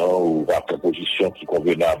matin ou la proposition qui est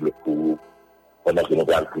convenable pour pendant que nous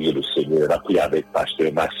allons prier le Seigneur. On a prié avec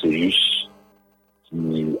Pasteur Marcellus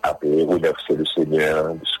qui a remercié le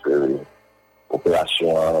Seigneur puisque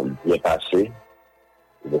l'opération a bien passé.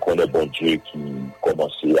 Nous connaissons bon Dieu qui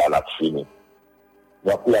commençait à la fin.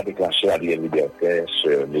 Nous avons prié avec la chère Adrienne Libertin,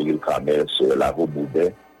 Sœur Méril Kamel, Sœur Lavo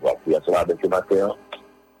Boudet. Nous avons prié avec le matin.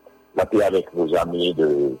 Nous avons prié avec nos amis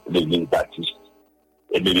de l'Église baptiste.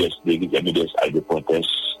 Émiliens de Pontes,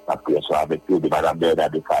 après ça avec eux, de Mme Bernard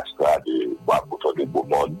de Castra, de Bois-Bouton de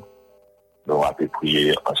Beaumont. Nous avons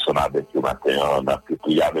prié ensemble avec eux matin, on a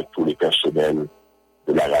prié avec tous les personnels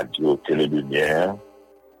de la radio Télé Lumière,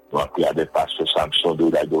 Nous avons prié avec Pasteur Samson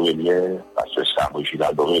de l'Adorélien, Pasteur Sam Gilles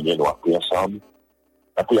l'Adorélien, nous avons prié ensemble. Nous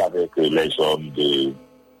avons prié avec les hommes de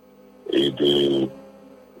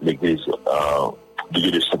l'église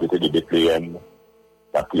de sainteté de Bethléem. Nous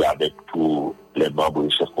avons prié avec tous les membres de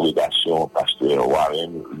cette congrégation, Pasteur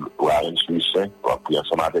Warren Suissin, nous avons prié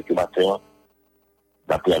ensemble avec le matin. Nous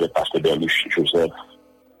avons prié avec Pasteur Berluche Joseph,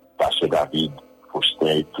 Pasteur David, Faustin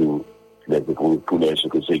et tous les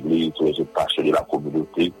autres églises, tous les autres pasteurs de la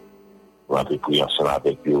communauté. Nous avons prié ensemble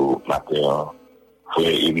avec le matin. Frère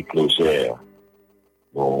Éric Lozer,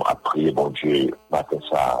 nous avons prié, bon Dieu, matin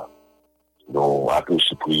ça. Nous avons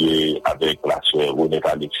aussi prié avec la sœur Renette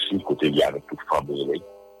Alexis, côté lié avec toute famille,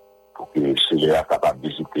 pour que le Seigneur soit capable de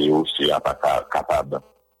visiter, le Seigneur soit capable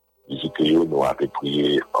de visiter. Nous avons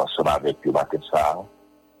prié ensemble avec le matin ça.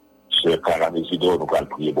 Sœur Caramésido, nous avons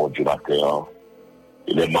prié, bon Dieu, matin.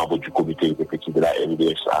 Et les membres du comité exécutif de la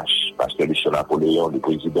RDSH, Pasteur Michel Napoléon, le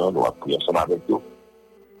président, nous avons prié ensemble avec nous.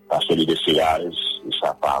 Pasteur Lidé Séaz et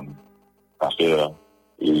sa femme, Pasteur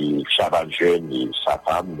Chaval Jeune et sa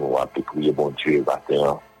femme, nous avons prié, bon Dieu,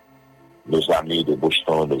 matin. Nos amis de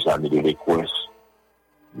Boston, nos amis de l'Écosse,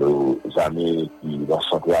 nos amis qui dans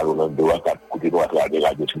Central Orlando, qui ont écouté nous à travers la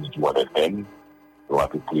radio du Monde FM, nous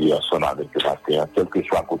avons prié ensemble avec le matin. Quel que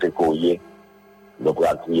soit côté courrier, nous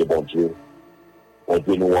avons prié, bon Dieu. Bon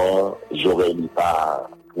Dieu, nous, j'aurais mis pas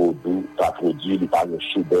trop doux, pas trop dur, il pas le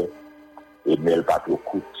soudain, et mais pas trop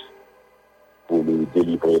coûte pour nous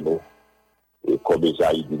délivrer, nous. Et comme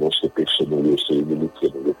Esaïe dit, nous, c'est péché, nous, c'est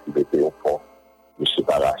humilité, nous, qui mettons au fond de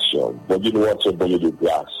séparation. Bon Dieu, nous, c'est un bon Dieu de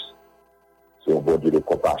grâce, c'est un bon Dieu de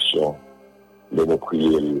compassion. Nous, nous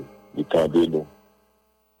prions, il tendez nous.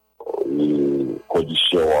 Les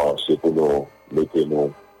conditions, c'est pour nous mettre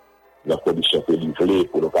nous dans les conditions délivrées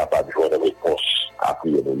pour nous capables de jouer une réponse à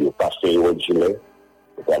prier. Nous, Pasteur Ewan Gillet,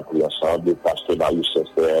 nous allons prier ensemble, Pasteur Marius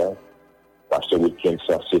Sincère, Pasteur Weekend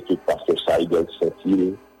Saint-Sétique, Pasteur Saïdel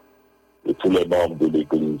Saint-Île, et tous les membres de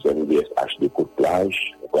l'église RDSH de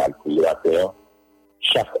Côte-Plage, nous allons prier à terre.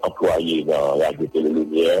 Chaque employé dans la Radio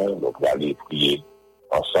Lumière, nous allons prier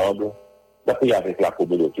ensemble. Nous prier avec la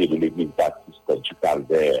communauté de l'église baptiste du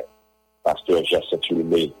Calvaire, Pasteur Jean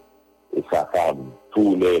Saint-Ulmé et sa femme,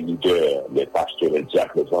 tous les leaders, les pasteurs, les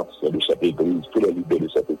diacres, les anciens de cette église, tous les leaders de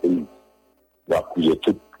cette église. Nous avons prié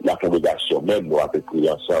toute la congrégation, même nous avons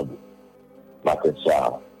prié ensemble. Matin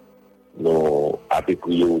ça, nous avons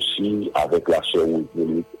prié aussi avec la sœur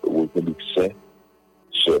Rosemary Saint,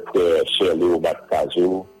 sœur Léo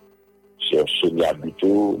Matkazo, sœur Sonia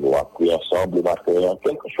Buto, nous avons prié ensemble le matin,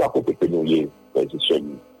 quel que soit côté que nous y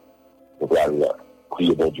nous allons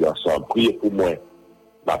prier bon Dieu ensemble, prier pour moi.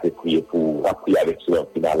 M'a fait prier pour prier avec ceux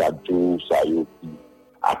qui malade tout ça qui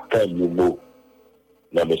attend le mot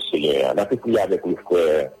non mais Seigneur. M'a fait prier avec le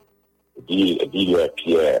frère Dileur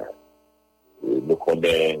Pierre. Nous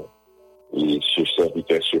connaissons ce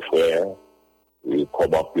serviteur, ce frère, et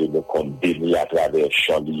comment que nous sommes bénis à travers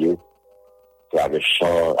Chandelier, à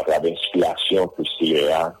travers l'inspiration que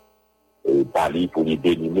Seigneur a parlé pour les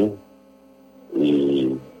bénir nous. Et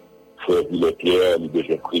frère Dileur Pierre, il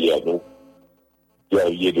devait prier à nous.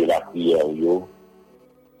 Guerrier de la prière, nous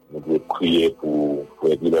devons prier pour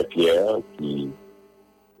Frère Dileur Pierre qui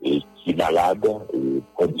est malade, et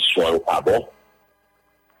conditions pas bonnes.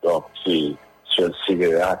 Donc, c'est le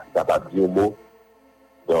Seigneur qui est capable de dire un mot.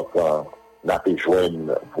 Donc, on a fait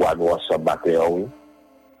joindre pour nous ensemble matin, oui.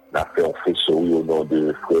 On a fait un faisceau au nom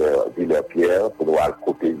de Frère Dileur Pierre pour nous aller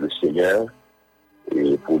côté du Seigneur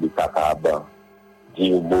et pour lui capable de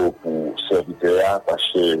dire un mot pour serviteur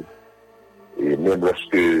parce que et même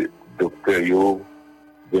lorsque docteur Yo,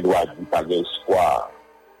 Benoît dit pas d'espoir,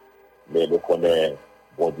 mais nous connaissons,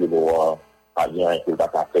 bon Dieu, nous pas rien que va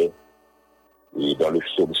faire. Et dans le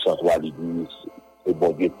psaume 103, il dit, c'est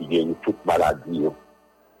bon Dieu qui guérit toute maladie,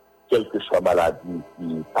 quelle que soit maladie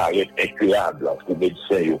qui paraît incurable pour les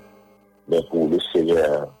médecins, mais pour le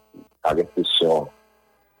Seigneur, à l'expression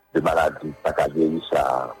de maladie, pas qu'à guérir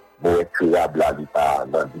ça, bon incurable, là, il pas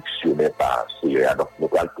dans le dictionnaire, pas Seigneur. Donc, nous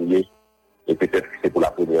allons prier. Et peut-être que c'est pour la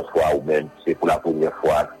première fois, ou même c'est pour la première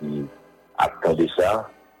fois qui attendait ça,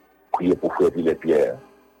 prier pour Frère Dileur Pierre.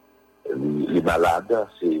 Les malades,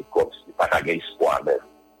 c'est comme si pas un espoir même.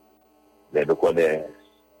 Mais nous connaissons,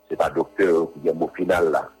 c'est pas docteur qui a un mot final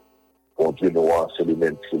là. Bon Dieu, nous, c'est le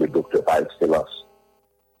même, c'est le docteur par excellence.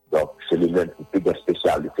 Donc, c'est le même qui est plus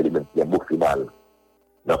spécial, c'est le même qui a un mot final.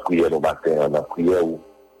 Dans la prière, nous matin, dans la prière,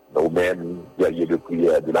 nous-mêmes, guerriers de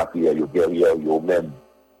prière, de la prière, guerriers, nous-mêmes,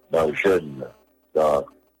 dans le jeune, dans le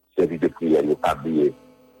service de prière, il n'y a pas oublié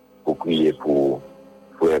pour prier pour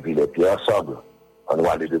Frère Dileur Pierre ensemble. On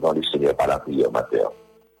va aller devant le Seigneur par la prière matin.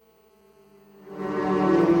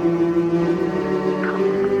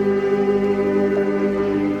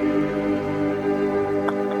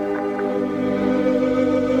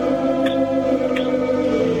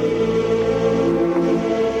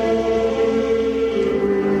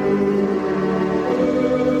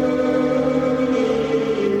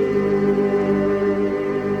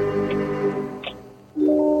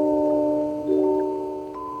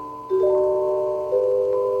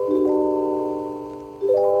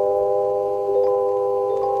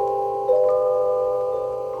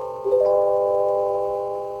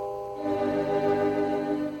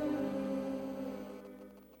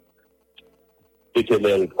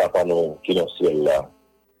 Éternel, papa, non, qui est dans le ciel là.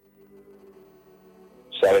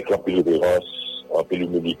 C'est avec un peu de révérence, un peu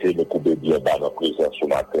d'humilité, nous couper bien bas dans la présence ce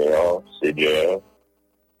matin, Seigneur,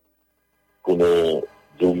 pour nous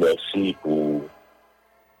dire merci pour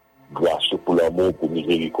grâce, pour l'amour, pour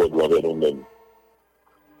miséricorde envers nous-mêmes.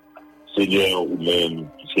 Seigneur, ou même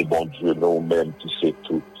qui c'est bon Dieu, nous-mêmes qui c'est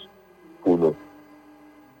tout pour nous.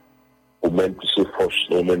 Ou même qui c'est force,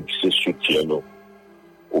 ou même qui c'est soutien, nous.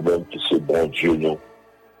 Ou même qui c'est bon Dieu, nous.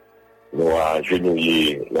 Nous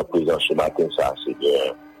agenouiller la présence ce matin, ça,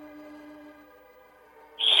 Seigneur.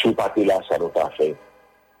 Si vous partez là, ça nous a fait.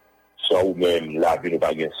 Sans ou même, la vie n'a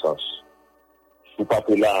pas de sens. Si vous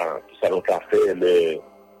partez là, ça nous a fait les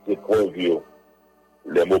épreuves,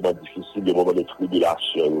 les moments difficiles, les moments de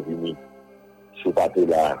tribulation, si vous partez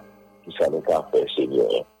là, ça nous a fait,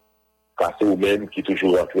 Seigneur. Car c'est vous-même qui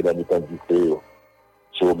toujours rentrez dans les temps difficiles.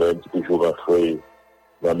 C'est vous-même qui toujours rentrez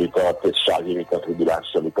dans les temps tête chargée, les temps de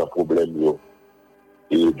tribulation, les temps de problèmes.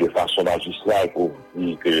 Et de façon magistrale pour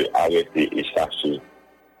dire que arrêtez et sachez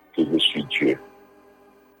que je suis Dieu.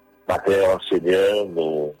 Matin, Seigneur,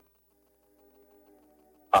 nous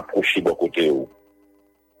approchons de côté où.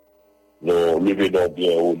 Nous levons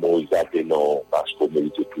bien où, nous exaltons parce qu'on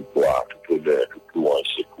mérite tout gloire, tout honneur, tout louange,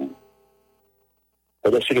 c'est pour.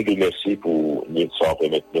 Merci de merci pour nous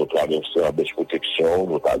permettre de traverser en belle protection,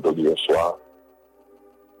 nous avons donné le soir.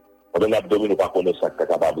 On a donné, nous ne connaissons pas ce qui est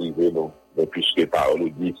capable de briser, nous. Mais puisque par le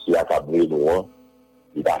dit, si à cabrer nous,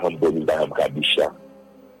 il va rendre bon, il va rendre cabicha.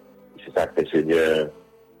 C'est ça que le Seigneur,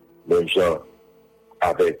 même gens,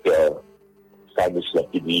 avec sa mission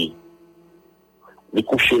qui dit, les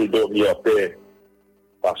coucher le dormir en paix,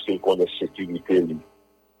 parce qu'il connaît sécurité,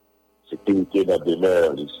 sécurité dans la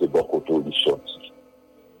demeure, c'est bon côté de sortie.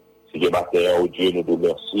 Si le matin, oh Dieu, nous te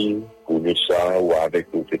remercie pour nous ça, ou avec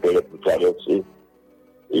nous, c'est pour nous traverser.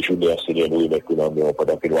 Et je vous remercie, Seigneur, nous maintenant,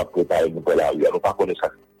 pendant que nous avons préparé nous pour la rue. Nous ne connaissons pas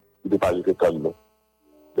ça. Nous ne parlons pas comme nous.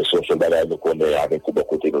 Mais si on se nous connaît avec nous,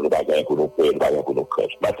 côté de nos bagages, pour nous prier, nous bagages pour nous craindre.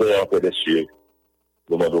 Maintenant, en paix des cieux,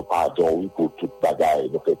 nous demandons pardon, oui, pour toute bagaille,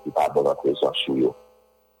 nous faisons pardon dans la présence sur eux.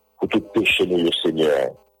 Pour tout péché, nous,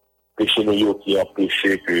 Seigneur. Péché, nous, qui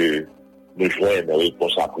empêché que nous joignions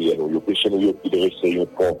réponse à prière, nous. Péché, nous, qui dressait un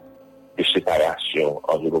pont de séparation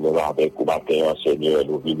entre nous-mêmes avec vous, matin, Seigneur,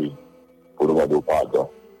 nous venons pour nous demander pardon.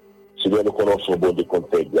 Seigneur, nous connaissons bon de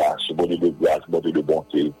compte de grâce, bon de grâce, bon de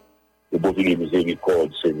bonté, et bon de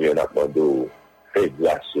miséricorde, Seigneur, nous demandons, fais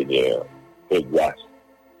grâce, Seigneur, fais grâce.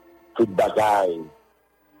 Toute bagaille,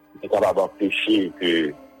 est capable d'empêcher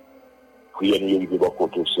que prière nous arrive dans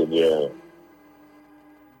contre Seigneur.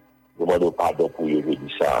 Nous demandons pardon pour eux, je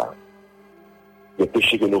dis ça. Les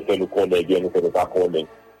péchés que nous faisons, nous connaissons bien, nous ne faisons pas connaître,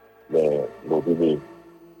 mais nous venons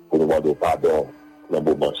pour nous demander pardon dans le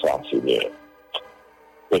moment ça, Seigneur.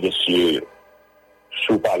 Père des cieux,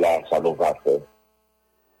 si nous pas là, ça nous va faire.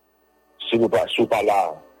 Si nous ne pas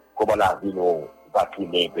là, comment la vie nous va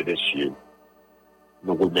tourner, Père des cieux,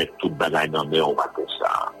 nous remettons toute bagaille dans le main, on va faire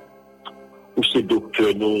ça. Ou c'est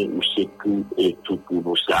docteur nous, ou c'est tout et tout pour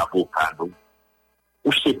nous, c'est avocat nous.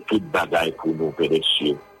 Ou c'est toute bagaille pour nous, Père des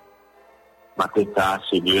cieux. Matin,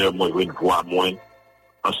 Seigneur, moi, je veux une voix moins.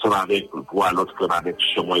 Ensemble avec voix l'autre frère avec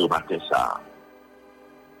sur moi, au matin, ça.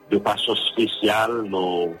 De façon spéciale,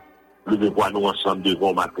 nous devons nous ensemble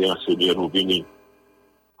devant matin, Seigneur, nous venir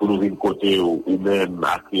pour nous venir côté ou même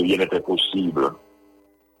à qui rien n'était possible.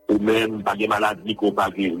 Ou même pas de maladie qu'on pas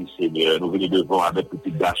guéri, Seigneur. Nous venons devant avec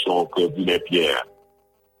petit garçon que dit les pierres.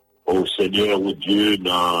 Oh Seigneur, oh Dieu,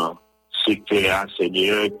 dans ce secteur,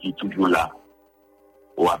 Seigneur, qui est toujours là.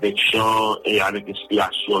 Oh, avec chant et avec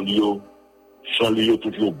inspiration, chant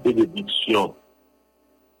toujours bénédiction.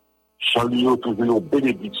 Chant toujours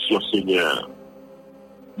bénédiction, Seigneur.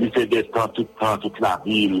 Il fait des temps, toute la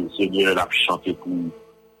ville, Seigneur, l'a chanté pour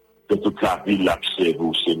toute la ville, l'a observé,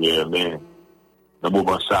 Seigneur. Mais dans le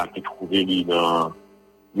moment ça, qui trouve dans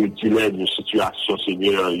une dilemme, une situation,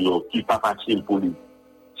 Seigneur, qui n'est pas facile pour lui.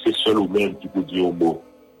 C'est seul ou même qui peut dire un mot.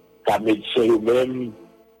 Car médecin ou même,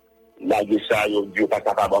 là, ça, Dieu pas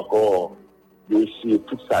capable encore. Il essaie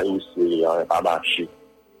tout ça, il n'a pas marché.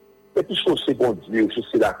 Et puis, c'est bon Dieu,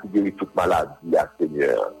 c'est là qui guérit toute maladie,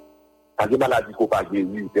 Seigneur. Pas de maladie qu'on pas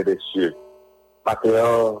guérir, Père des cieux.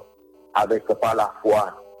 Maintenant, avec par la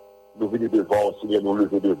foi, nous venons devant, Seigneur, nous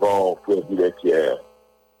lever devant, frère Pierre.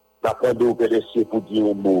 N'apprenons, Père des cieux, pour dire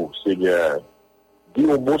un mot, Seigneur. Dis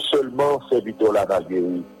un mot seulement, serviteur-là va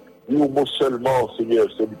guérir. Dis un mot seulement, Seigneur,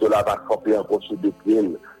 serviteur-là va camper en poste de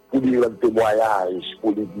pied, pour lui rendre témoignage,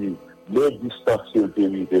 pour lui dire, les distances qu'il t'est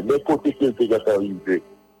arrivé, les côtés qu'il t'est arrivé.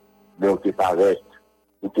 Mais on te paraît,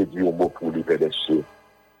 on te dit un mot pour lui, Père des cieux.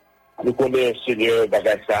 Nous connaissons, Seigneur,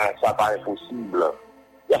 ça paraît impossible.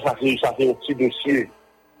 Ça fait un petit dossier.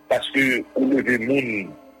 Parce que on levait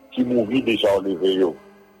monde qui mourit déjà enlevé.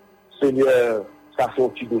 Seigneur, ça fait un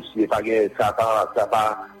petit dossier. Ça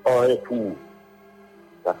pas un pour.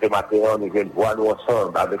 Ça fait maintenant, nous venons voir nous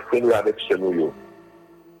ensemble, avec frères et avec chenouilles.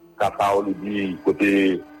 La parole dit,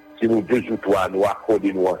 côté, si nous deux ou trois, nous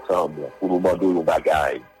accordons nous ensemble pour nous demander nos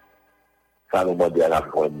bagailles. Ça nous demande à la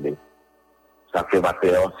grande. Ça fait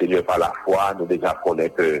maintenant, Seigneur, par la foi, nous déjà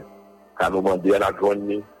connaissons que ça nous demande à la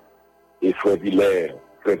grande. Et Frère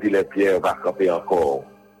Villers-Pierre va camper encore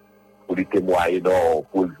pour lui témoigner, non,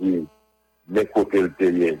 pour lui dire, mais côté le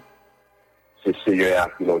terrier, c'est Seigneur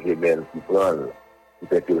qui l'a gemelle, qui prend, qui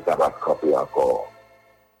fait que ça va camper encore.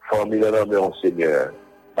 Famille, non, Seigneur,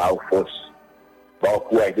 par force, par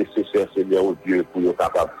courage nécessaire, Seigneur, au Dieu, pour être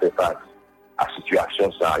capable de faire face à la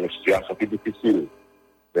situation, ça, une situation qui est difficile.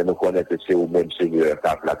 Mais nous connaissons que c'est vous-même, Seigneur, qui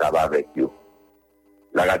a placé avec vous.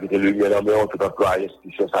 La radio de lumière, tout emploi,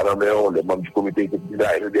 l'institution, ça, les membres du comité exécutif,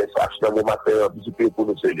 le DSH, dans vos matériaux, visiter pour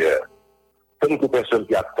nous, Seigneur. Toutes les personnes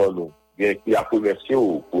qui attendent nous, qui a remercié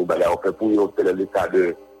pour le cas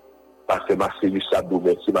de Pasteur Marcellus Sabdou,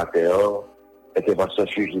 merci matin, intervention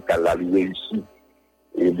chirurgicale, là, il est ici.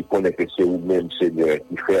 Et il connaît que c'est vous-même, Seigneur,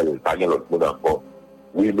 qui fait, pas de l'autre monde encore.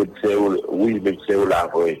 Oui, médecin, là,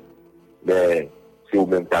 vrai. Mais c'est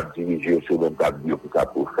vous-même qui avez dirigé, c'est vous-même qui avez dit pour ça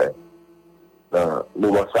pour faire. Nous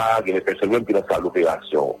voyons ça, il y a des personnes même qui ont fait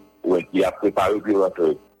l'opération, ou qui a préparé pour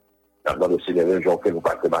rentrer. Dans le Seigneur, j'en fais, nous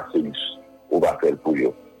passons Marcellus, on va faire pour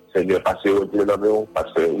eux. Seigneur, passez au Dieu dans le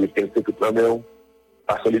passez au Week-end, tout dans le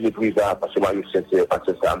passez les Prisa, passez Marie Sincère,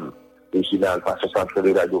 passez Sam, Réginal, passez Centre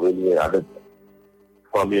de la Journée, avec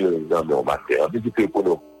famille dans le matin. Visitez pour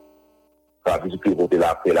nous. Ça va visiter pour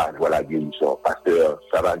la paix, la joie, la guérison. Pasteur,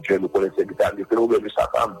 ça va Dieu, nous connaissons les vitamines, que nous même sa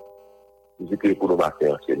femme. Visitez pour nos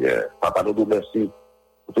matins, Seigneur. Papa, nous merci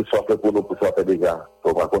pour tout ce qu'on fait pour nous, pour ce qu'on fait déjà.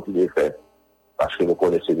 On va continuer à faire. Parce que nous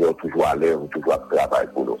connaissons, Seigneur, toujours à l'heure, toujours à travail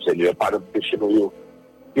pour nous. Seigneur, pas de péché nous,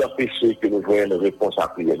 qui empêche que nous voyons une réponse à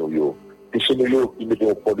prier nous. Péché nous, qui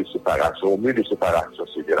mettons au fond de séparation, au milieu de séparation,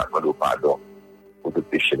 Seigneur, à nous pardon pour tout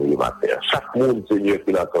péché nous, matin. Chaque monde, Seigneur,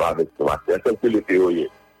 qui l'entend avec nous, matin, tel que le théorie,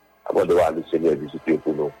 avant de voir le Seigneur visiter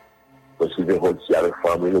pour nous. Parce que nous avons aussi avec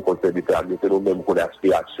famille, nous comptons déterminer que nous-mêmes, qu'on a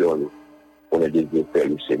aspiration, on est des faire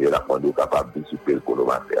le Seigneur, afin de capable de visiter pour nos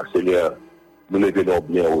matins. Seigneur, nous les venons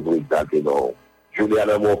bien au droit d'Aguenon. Je voulais à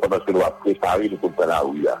l'amour pendant que nous avons préparé, nous comprenons la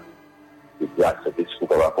rue. Et grâce à cet esprit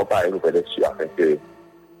qu'on va accompagner, nous venons dessus afin que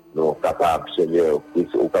nous sommes capables, Seigneur, de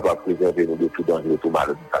préserver nous de tout danger, de tout mal,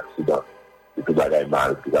 de tout accident, de tout bagage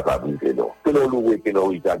mal, qui est capable de vivre nous. Que nous louons, que nous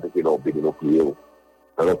regardons, que nous bénissons, nous prions.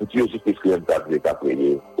 Dans notre petit Jésus-Christ, que nous avons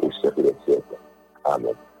prié au siècle des siècles.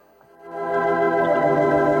 Amen.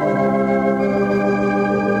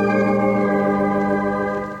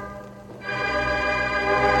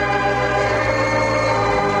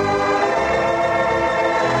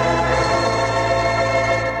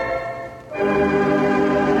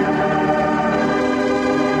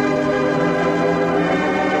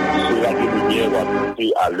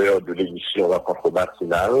 À l'heure de l'émission Rencontre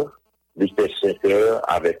Matinale, il était 5 heures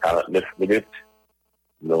avec 49 minutes.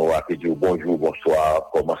 Nous avons dit bonjour, bonsoir,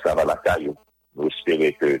 comment ça va la caillou. Nous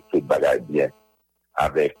espérons que tout bagaille bien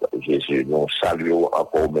avec Jésus. Nous saluons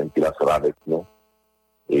encore même qu'il sera avec nous.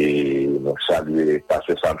 Et nous saluons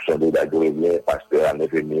Pasteur Samson de la Gorélière, Pasteur Anne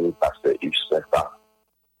Venil, Pasteur Yves Saint-Fan,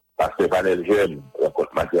 Pasteur Vanel Jeune,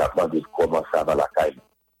 Rencontre Matinale, dit comment ça va la caillou.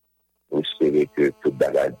 Nous espérons que tout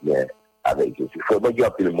bagaille bien avec Jésus. Il faut dire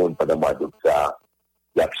à tout le monde pendant le mois d'août,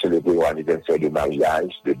 il a célébré l'anniversaire de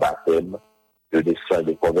mariage, de baptême, de dessin,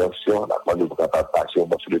 de conversion, la fin de capacité, sur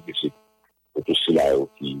le musique. Et tout cela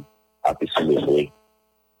qui a pu célébrer.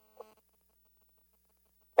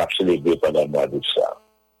 A célébré pendant le mois d'août.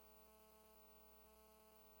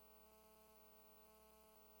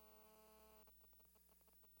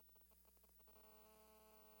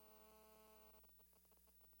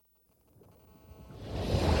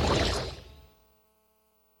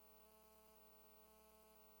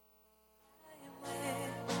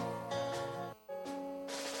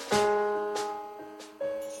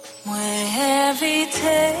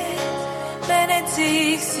 Invité,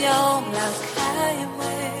 bénédiction, la caille,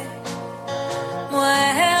 moi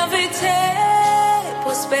invité,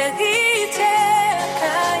 prospérité,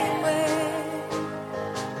 caille,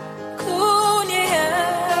 Kounia,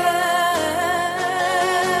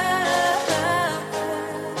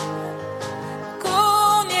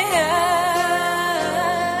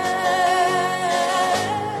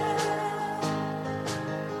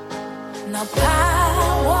 n'a pas.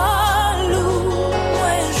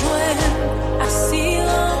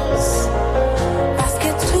 Assurance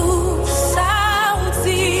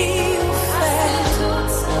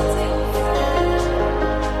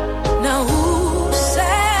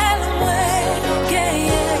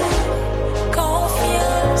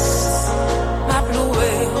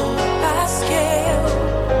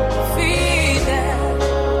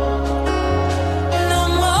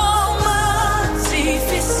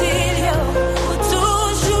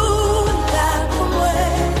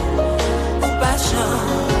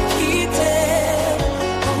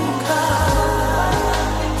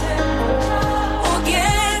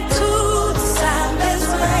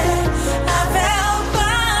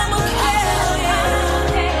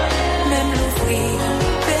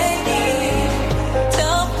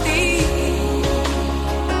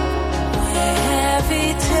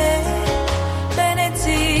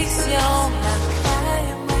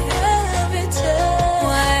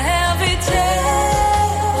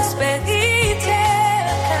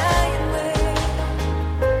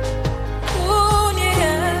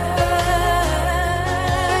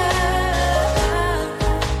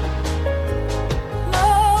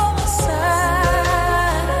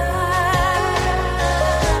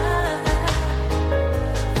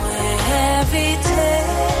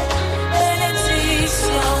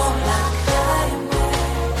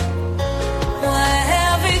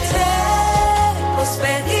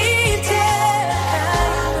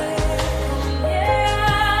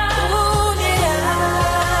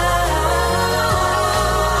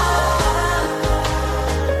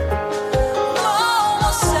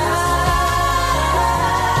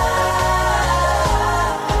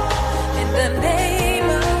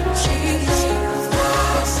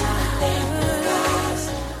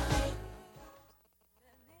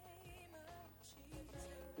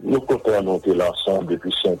matin, nous étions ensemble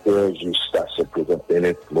depuis 5 heures jusqu'à cette présente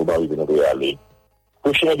minute. Nous allons nous aller.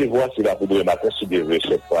 Prochain rendez-vous, c'est là pour demain matin, si Dieu veut,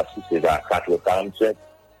 cette fois-ci, c'est à 4h45.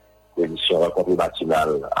 L'émission Rencontre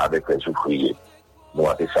Matinale avec les ouvriers. Nous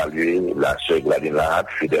avons salué la sœur Gladine Lahat,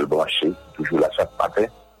 fidèle branchée, toujours là chaque matin.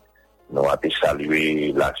 Nous avons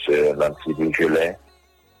salué la sœur Nancy Gelin.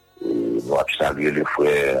 Nous avons salué le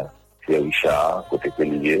frère Pierre Richard, côté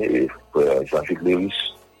Pélier, et le frère Jean-Jules Léris.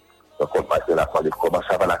 Donc, on va parler de comment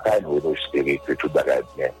ça va la caille, nous espérons que tout va bien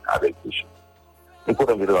avec nous. Nous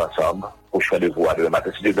comptons venir ensemble, prochain rendez-vous à demain matin,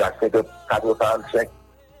 c'est de 4h45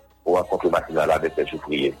 pour rencontrer matinale avec les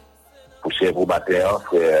ouvriers. Pour ce vous matin,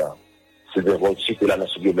 frère, c'est de votre site là dans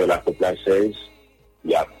ce studio de la Côte-Plan 16.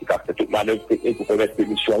 Il a fait toute manœuvre technique pour permettre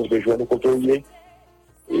l'émission de jouer nous contrôler.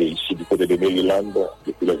 Et ici, du côté de Maryland,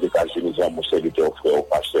 depuis les États-Unis, nous avons mon serviteur frère au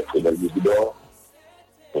pasteur Frédéric Mésidor.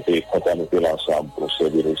 Nous sommes contents de nous ensemble pour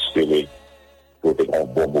servir et espérer pour un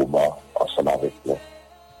bon moment ensemble avec nous.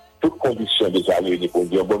 Toutes conditions déjà réunies pour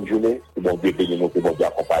dire bonne journée, pour bon Dieu bénir nous, pour bon Dieu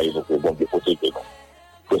accompagner nous, pour bon Dieu protéger nous.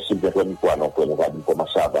 Possible de une fois, nous va dire comment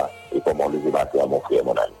ça va et comment le matin à mon frère,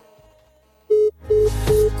 mon ami.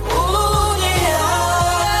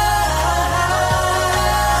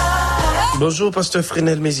 Bonjour, pasteur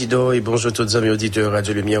Fresnel Mésidor, et bonjour tous les amis auditeurs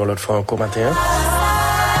Radio Lumière, l'autre fois encore matin.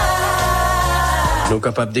 Nous sommes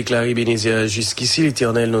capables de déclarer, Bénézia, jusqu'ici,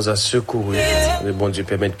 l'Éternel nous a secourus. Le bon Dieu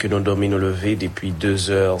permet que nous dormions nous lever depuis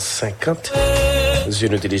 2h50. Les yeux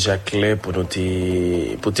nous étaient déjà clairs pour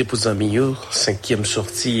noter, pour tes amis, 5e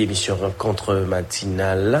sortie, émission Rencontre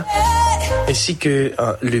Matinale, ainsi que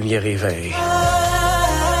Lumière Éveil.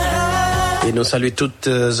 Et nous saluons toutes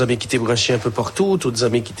les amis qui étaient branchés un peu partout, toutes les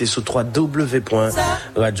amis qui étaient sur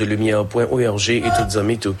www.radiolumière.org et toutes les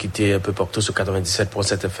amis qui étaient un peu partout sur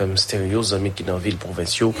 97.7 FM stéréo, les amis qui sont dans la ville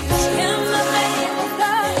provinciale.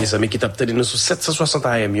 Les amis qui tapent nous sur 760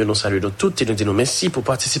 AM, nous saluons toutes et nous disons merci pour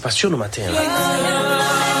participation au matin.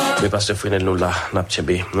 Le pasteur Fresnel nous là, nous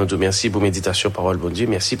disons merci pour méditation, parole, bon Dieu,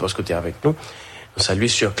 merci parce que tu es avec nous. Nous saluons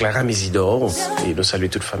sur Clara Mésidor et nous saluons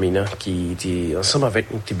toute famille qui était ensemble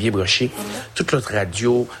avec nous, qui était bien branchée. Toute l'autre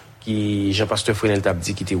radio qui, Jean-Pasteur Fresnel t'a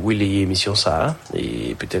dit qui était relayé émission ça,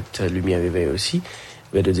 et peut-être Lumière Éveil aussi.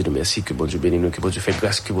 Je vais te dire merci, que bon Dieu bénisse nous, que bon Dieu fait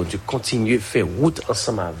grâce, que bon Dieu continue de faire route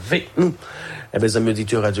ensemble avec nous. Eh bien, amis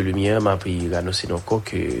auditeurs Radio Lumière, m'a pris annoncer encore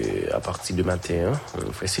que, à partir de matin,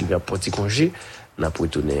 frère Sylvain petit congé, on a pour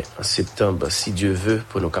retourner en septembre, si Dieu veut,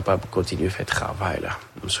 pour nous capables de continuer à faire travail là.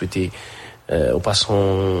 Nous souhaitons on passe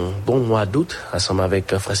un bon mois d'août ensemble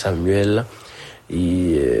avec frère Samuel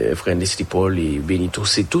et frère Nestlé Paul et Benito,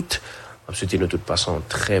 c'est tout. On souhaite de toute façon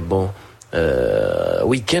très bon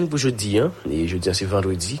week-end pour jeudi. Et jeudi, c'est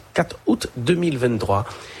vendredi 4 août 2023.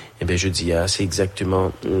 Et bien jeudi, c'est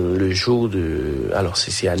exactement le jour de... Alors,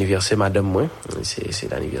 c'est anniversaire Madame Moins.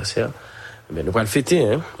 C'est l'anniversaire. Ben, nous allons le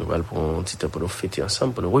fêter. Nous allons prendre un petit temps pour nous fêter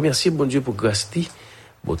ensemble, pour nous remercier, bon Dieu, pour grâce.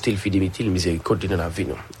 Beauté, fidélité, miséricorde dans la vie,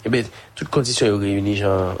 non. Eh bien, toutes conditions réunies,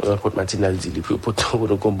 genre, rencontre matinale, dit, les plus importants,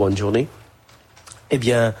 donc, une bonne journée. Eh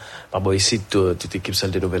bien, bon, ici, toute équipe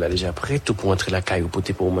salle de nouvelles a déjà prêt, tout pour entrer la caille, pour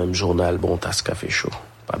le même journal, bon, tasse, café chaud.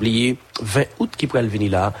 Pas oublier, 20 août qui pourrait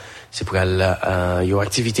venir là, c'est pour une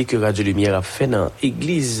activité que Radio Lumière a fait dans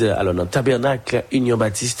l'église, alors, dans le tabernacle Union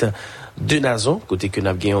Baptiste de Nazon, côté que nous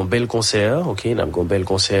avons gagné un bel concert, ok, nous avons un bel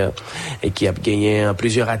concert, et qui a gagné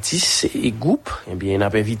plusieurs artistes et groupes, eh bien, nous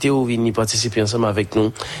avons invité au venir participer ensemble avec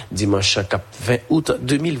nous, dimanche 20 août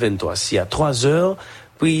 2023, si à 3h,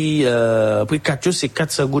 puis 4 c'est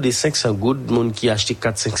 400 gouttes et 500 gouttes, monde qui a acheté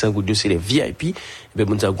 400-500 gouttes, c'est les VIP, et bien,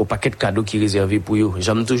 nous avons un paquet de cadeaux qui est réservé pour eux.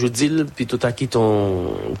 J'aime toujours dire, puis tout à qui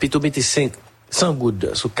plutôt mettez 500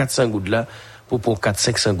 gouttes, sur 400 gouttes là, pour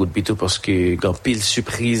 400-500 gouttes plutôt parce que quand pile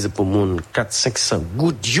surprise pour mon 400-500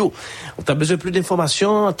 gouttes yo. On a besoin de plus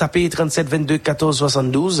d'informations, tapez 37 22 14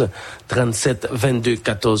 72 37 22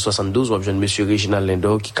 14 72 ou besoin de monsieur Réginald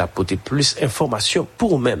Lindor qui capote plus d'informations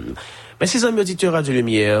pour vous-même. Merci amis auditeurs Radio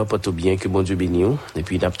Lumière, pas tout bien, que bon Dieu bénisse. Et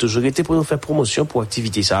puis, il a toujours été pour nous faire promotion pour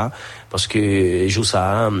activité ça, parce que, jour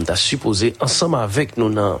ça, on a supposé ensemble avec nous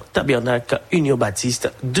dans Tabernacle Union Baptiste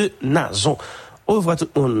de Nazon. Au revoir tout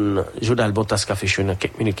le monde. Journal bon tasse café chaud dans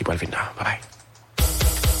quelques minutes qui va venir. Bye bye.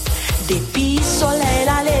 Depuis soleil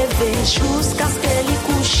la lever jusqu'à ce qu'elle est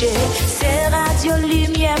couchée, c'est Radio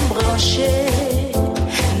Lumière branchée.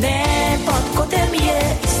 N'importe côté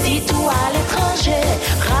mieux, si tout à l'étranger,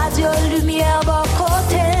 Radio Lumière bon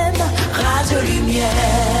côté, Radio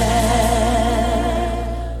Lumière.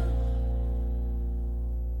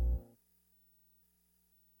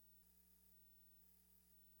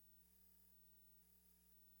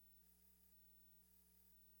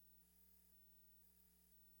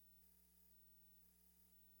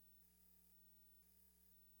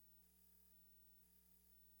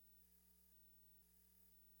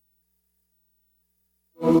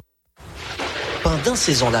 Pendant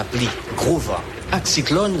saison la pluie, gros vent, ak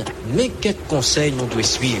cyclone, mais quelques conseils nous devons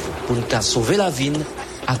suivre pour nous sauver la vie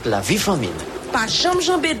avec la vie famine. Pas jamais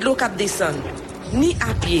jambe de l'eau cap descend, ni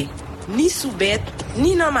à pied, ni sous bête,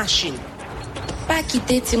 ni dans machine. Pas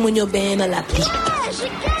quitter Timounio ben dans la pluie.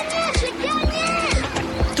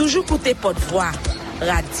 Toujours côté porte-voix,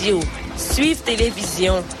 radio, suivre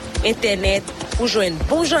télévision, internet pour joindre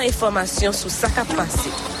bon genre information sur ça qui a passé.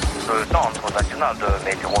 Le Centre national de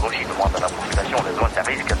météorologie demande à la population des zones à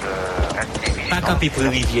risque de rester vigilant. Pas camper pour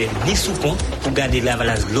rivière ni sous pont pour garder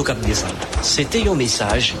l'avalanche de l'eau qui descend. C'était un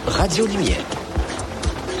message Radio Lumière.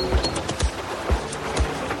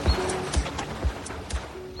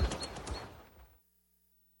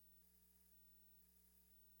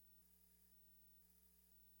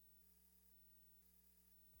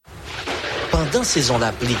 Pendant saison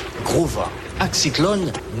la pluie, gros vent, ak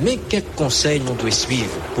cyclone, mais quelques conseils nous devons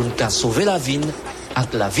suivre pour nous sauver la vie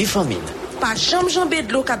avec la vie famine. Pas jamais jambe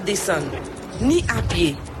de l'eau cap descend, ni à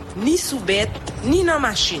pied, ni sous bête, ni dans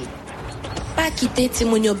machine. Pas quitter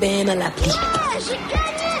Timounio ben dans la pluie.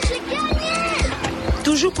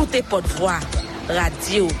 Toujours côté porte-voix,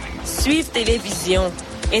 radio, suivre télévision,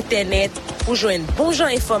 internet pour joindre bon genre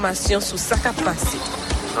information sur ça qui a passé.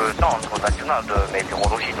 Le Centre national de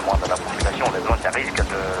météorologie demande à la population des zones à risque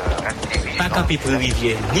de rester vigilant. Pas camper pour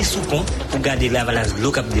rivière ni sous pont pour garder l'avalanche de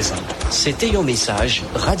l'eau qui descend. C'était un message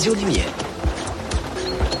Radio Lumière.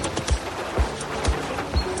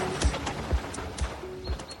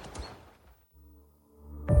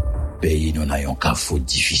 Pays nous n'ayons qu'un faute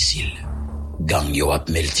difficile. Gang yo ap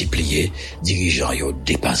multiplié, dirigeants yo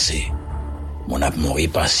dépassé. Mon ap mori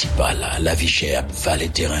par si par là, la vie chère ap valet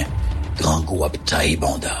terrain. Grand goût ap taille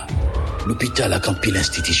banda. L'hôpital a campé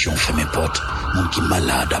l'institution fermé porte, mon qui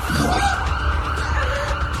malade ap mori.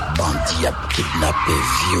 Bandit ap kidnappé,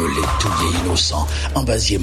 violé, tout les innocents, en basier